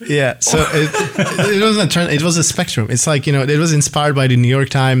urgent. Yeah. So it wasn't a trend. It was a spectrum. It's like, it was inspired by the New York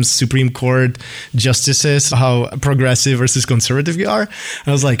Times Supreme Court justices, how progressive versus conservative you are. And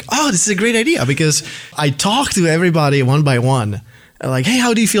I was like, oh, this is a great idea, because I talked to everybody one by one. Like, hey,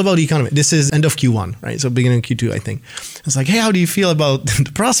 how do you feel about the economy? This is end of Q1, right? So beginning of Q2, I think. I was like, hey, how do you feel about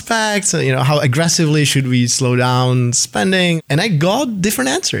the prospects? How aggressively should we slow down spending? And I got different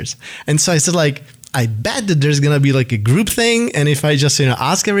answers. And so I said, like, I bet that there's going to be like a group thing. And if I just,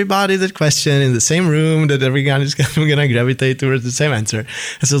 ask everybody that question in the same room, that everyone is going to gravitate towards the same answer.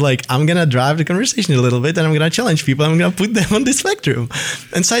 And so like, I'm going to drive the conversation a little bit and I'm going to challenge people. I'm going to put them on the spectrum.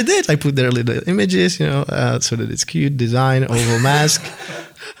 And so I did. I put their little images, so that it's cute, design, oval mask.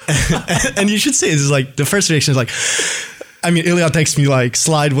 And you should say, this is like, the first reaction is like, Ilya texts me like,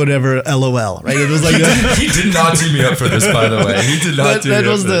 slide whatever, LOL, right? It was like he did not tee me up for this, by the way. He did not. That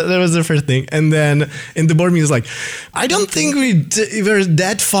was the first thing. And then in the board meeting, it was like, I don't think we're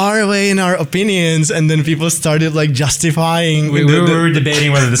that far away in our opinions. And then people started like justifying. We were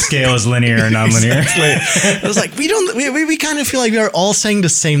debating whether the scale is linear or nonlinear. Exactly. I was like, we kind of feel like we are all saying the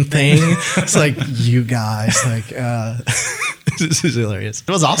same thing. It's like, you guys, like, this is hilarious. It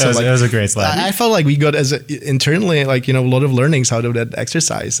was awesome. It was a great slide. I felt like we got internally, like, a lot of learnings out of that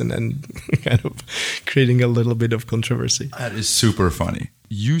exercise, and then kind of creating a little bit of controversy. That is super funny.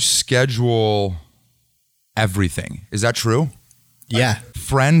 You schedule everything. Is that true? Yeah.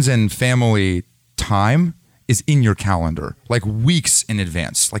 Friends and family time is in your calendar, like weeks in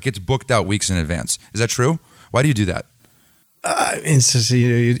advance. Like it's booked out weeks in advance. Is that true? Why do you do that? It's just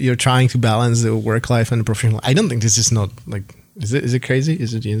you're trying to balance the work life and the professional. I don't think this is not like, is it crazy?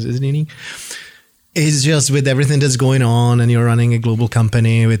 Is it unique? It's just with everything that's going on and you're running a global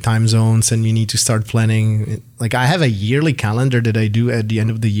company with time zones and you need to start planning. Like I have a yearly calendar that I do at the end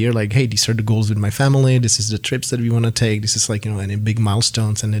of the year. Like, hey, these are the goals with my family. This is the trips that we want to take. This is like, any big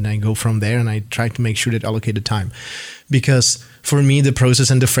milestones. And then I go from there and I try to make sure that I allocate the time. Because for me, the process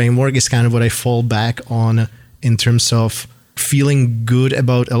and the framework is kind of what I fall back on in terms of feeling good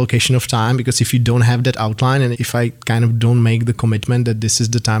about allocation of time. Because if you don't have that outline and if I kind of don't make the commitment that this is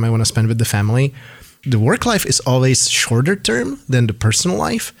the time I want to spend with the family, the work life is always shorter term than the personal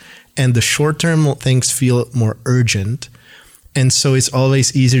life, and the short term things feel more urgent. And so it's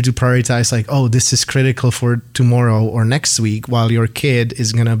always easier to prioritize like, oh, this is critical for tomorrow or next week, while your kid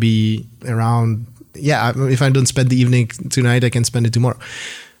is going to be around. Yeah, if I don't spend the evening tonight, I can spend it tomorrow.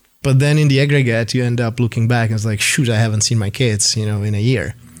 But then in the aggregate, you end up looking back and it's like, shoot, I haven't seen my kids, in a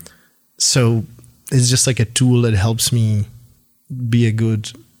year. So it's just like a tool that helps me be a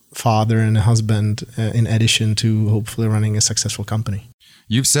good father and a husband, in addition to hopefully running a successful company.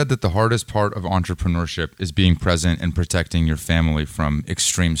 You've said that the hardest part of entrepreneurship is being present and protecting your family from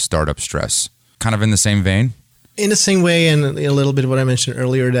extreme startup stress. Kind of in the same vein? In the same way, and a little bit what I mentioned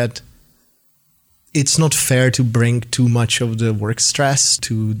earlier, that it's not fair to bring too much of the work stress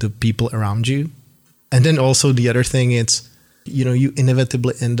to the people around you. And then also the other thing, it's, you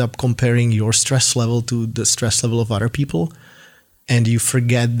inevitably end up comparing your stress level to the stress level of other people. And you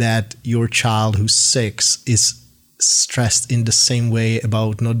forget that your child who's 6 is stressed in the same way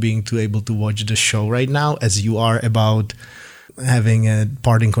about not being able to watch the show right now as you are about having a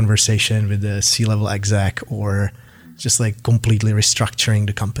parting conversation with a C-level exec or just like completely restructuring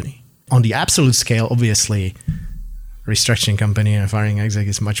the company. On the absolute scale, obviously, restructuring company and firing exec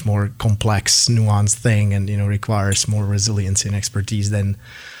is much more complex, nuanced thing and, requires more resilience and expertise than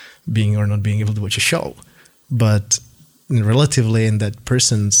being or not being able to watch a show. But relatively in that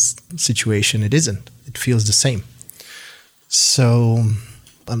person's situation, it isn't. It feels the same. So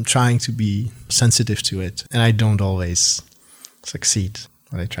I'm trying to be sensitive to it, and I don't always succeed,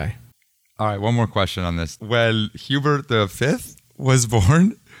 but I try. All right, one more question on this. When Hubert V was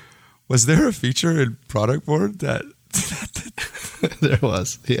born, was there a feature in Product Board that... There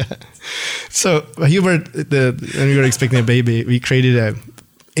was, yeah. So Hubert, when we were expecting a baby, we created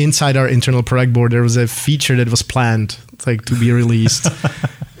inside our internal product board, there was a feature that was planned to be released,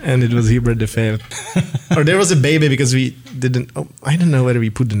 and it was Hubert V. Or there was a baby because we didn't. I don't know whether we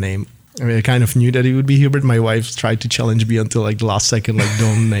put the name. I mean, I kind of knew that it would be Hubert. My wife tried to challenge me until the last second,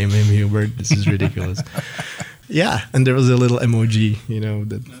 don't name him Hubert. This is ridiculous. Yeah, and there was a little emoji,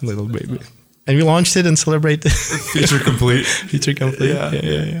 that little baby. And we launched it and celebrated. Feature complete. Feature complete.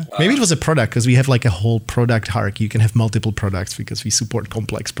 Yeah. Maybe it was a product because we have a whole product hierarchy. You can have multiple products because we support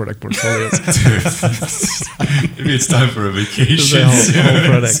complex product portfolios. Maybe it's time for a vacation. Whole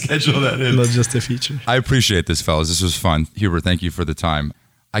product. Schedule that in. Not just a feature. I appreciate this, fellas. This was fun. Hubert, thank you for the time.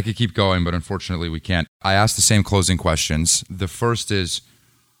 I could keep going, but unfortunately we can't. I asked the same closing questions. The first is,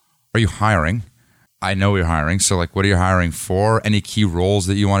 are you hiring? I know you're hiring. So what are you hiring for? Any key roles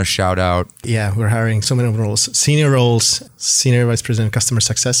that you want to shout out? Yeah, we're hiring so many roles. Senior roles, Senior Vice President of Customer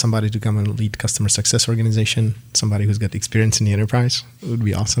Success, somebody to come and lead customer success organization, somebody who's got experience in the enterprise. It would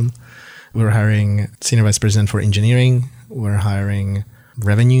be awesome. We're hiring Senior Vice President for Engineering. We're hiring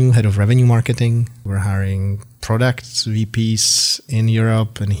revenue, head of revenue marketing. We're hiring products, VPs in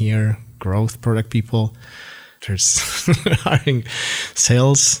Europe and here, growth product people. There's hiring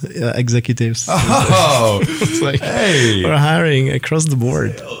sales executives. Oh, it's hey, we're hiring across the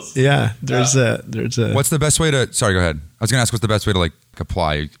board. Sales. Yeah, there's a. What's the best way to? Sorry, go ahead. I was going to ask what's the best way to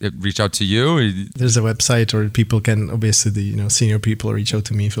apply. Reach out to you. There's a website, or people can obviously the senior people reach out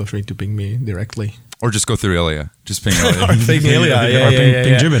to me. Feel free to ping me directly. Or just go through Ilya. Just ping Ilya. Or ping Ilya.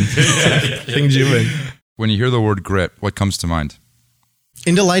 Ping Jubin. Ping Jubin. When you hear the word grit, what comes to mind?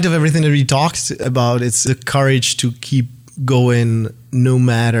 In the light of everything that we talked about, it's the courage to keep going no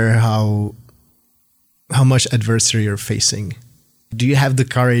matter how much adversity you're facing. Do you have the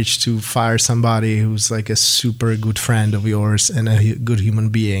courage to fire somebody who's a super good friend of yours and a good human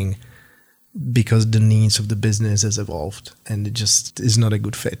being because the needs of the business has evolved and it just is not a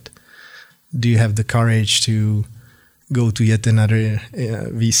good fit? Do you have the courage to go to yet another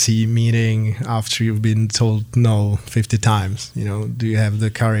VC meeting after you've been told no 50 times? Do you have the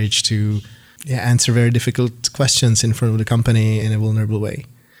courage to answer very difficult questions in front of the company in a vulnerable way?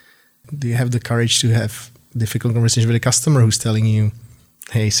 Do you have the courage to have difficult conversation with a customer who's telling you,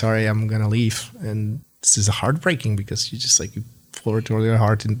 hey, sorry, I'm going to leave. And this is heartbreaking because you just like, you poured all your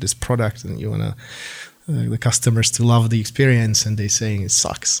heart into this product and you want to the customers to love the experience, and they're saying it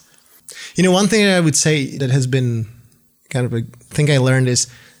sucks. One thing I would say that has been kind of a thing I learned is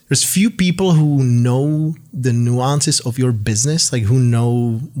there's few people who know the nuances of your business, like who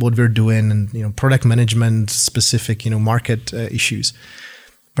know what we're doing and, product management specific, market issues.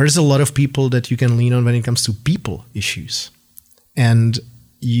 But there's a lot of people that you can lean on when it comes to people issues. And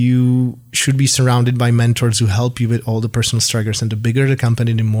you should be surrounded by mentors who help you with all the personal struggles. And the bigger the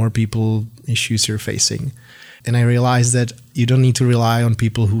company, the more people issues you're facing. And I realized that you don't need to rely on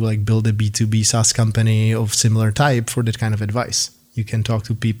people who like build a B2B SaaS company of similar type for that kind of advice. You can talk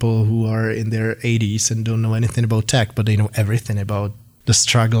to people who are in their 80s and don't know anything about tech, but they know everything about the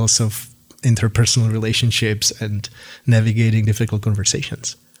struggles of interpersonal relationships and navigating difficult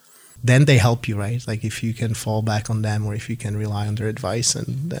conversations. Then they help you, right? Like if you can fall back on them or if you can rely on their advice,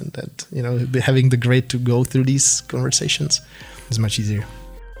 and then that, having the grit to go through these conversations is much easier.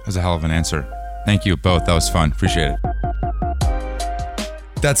 That was a hell of an answer. Thank you both. That was fun. Appreciate it.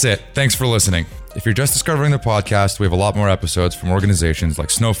 That's it. Thanks for listening. If you're just discovering the podcast, we have a lot more episodes from organizations like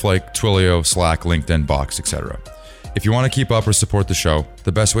Snowflake, Twilio, Slack, LinkedIn, Box, etc. If you want to keep up or support the show,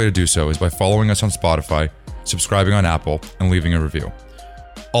 the best way to do so is by following us on Spotify, subscribing on Apple, and leaving a review.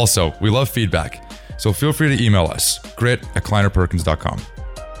 Also, we love feedback, so feel free to email us, grit@kleinerperkins.com.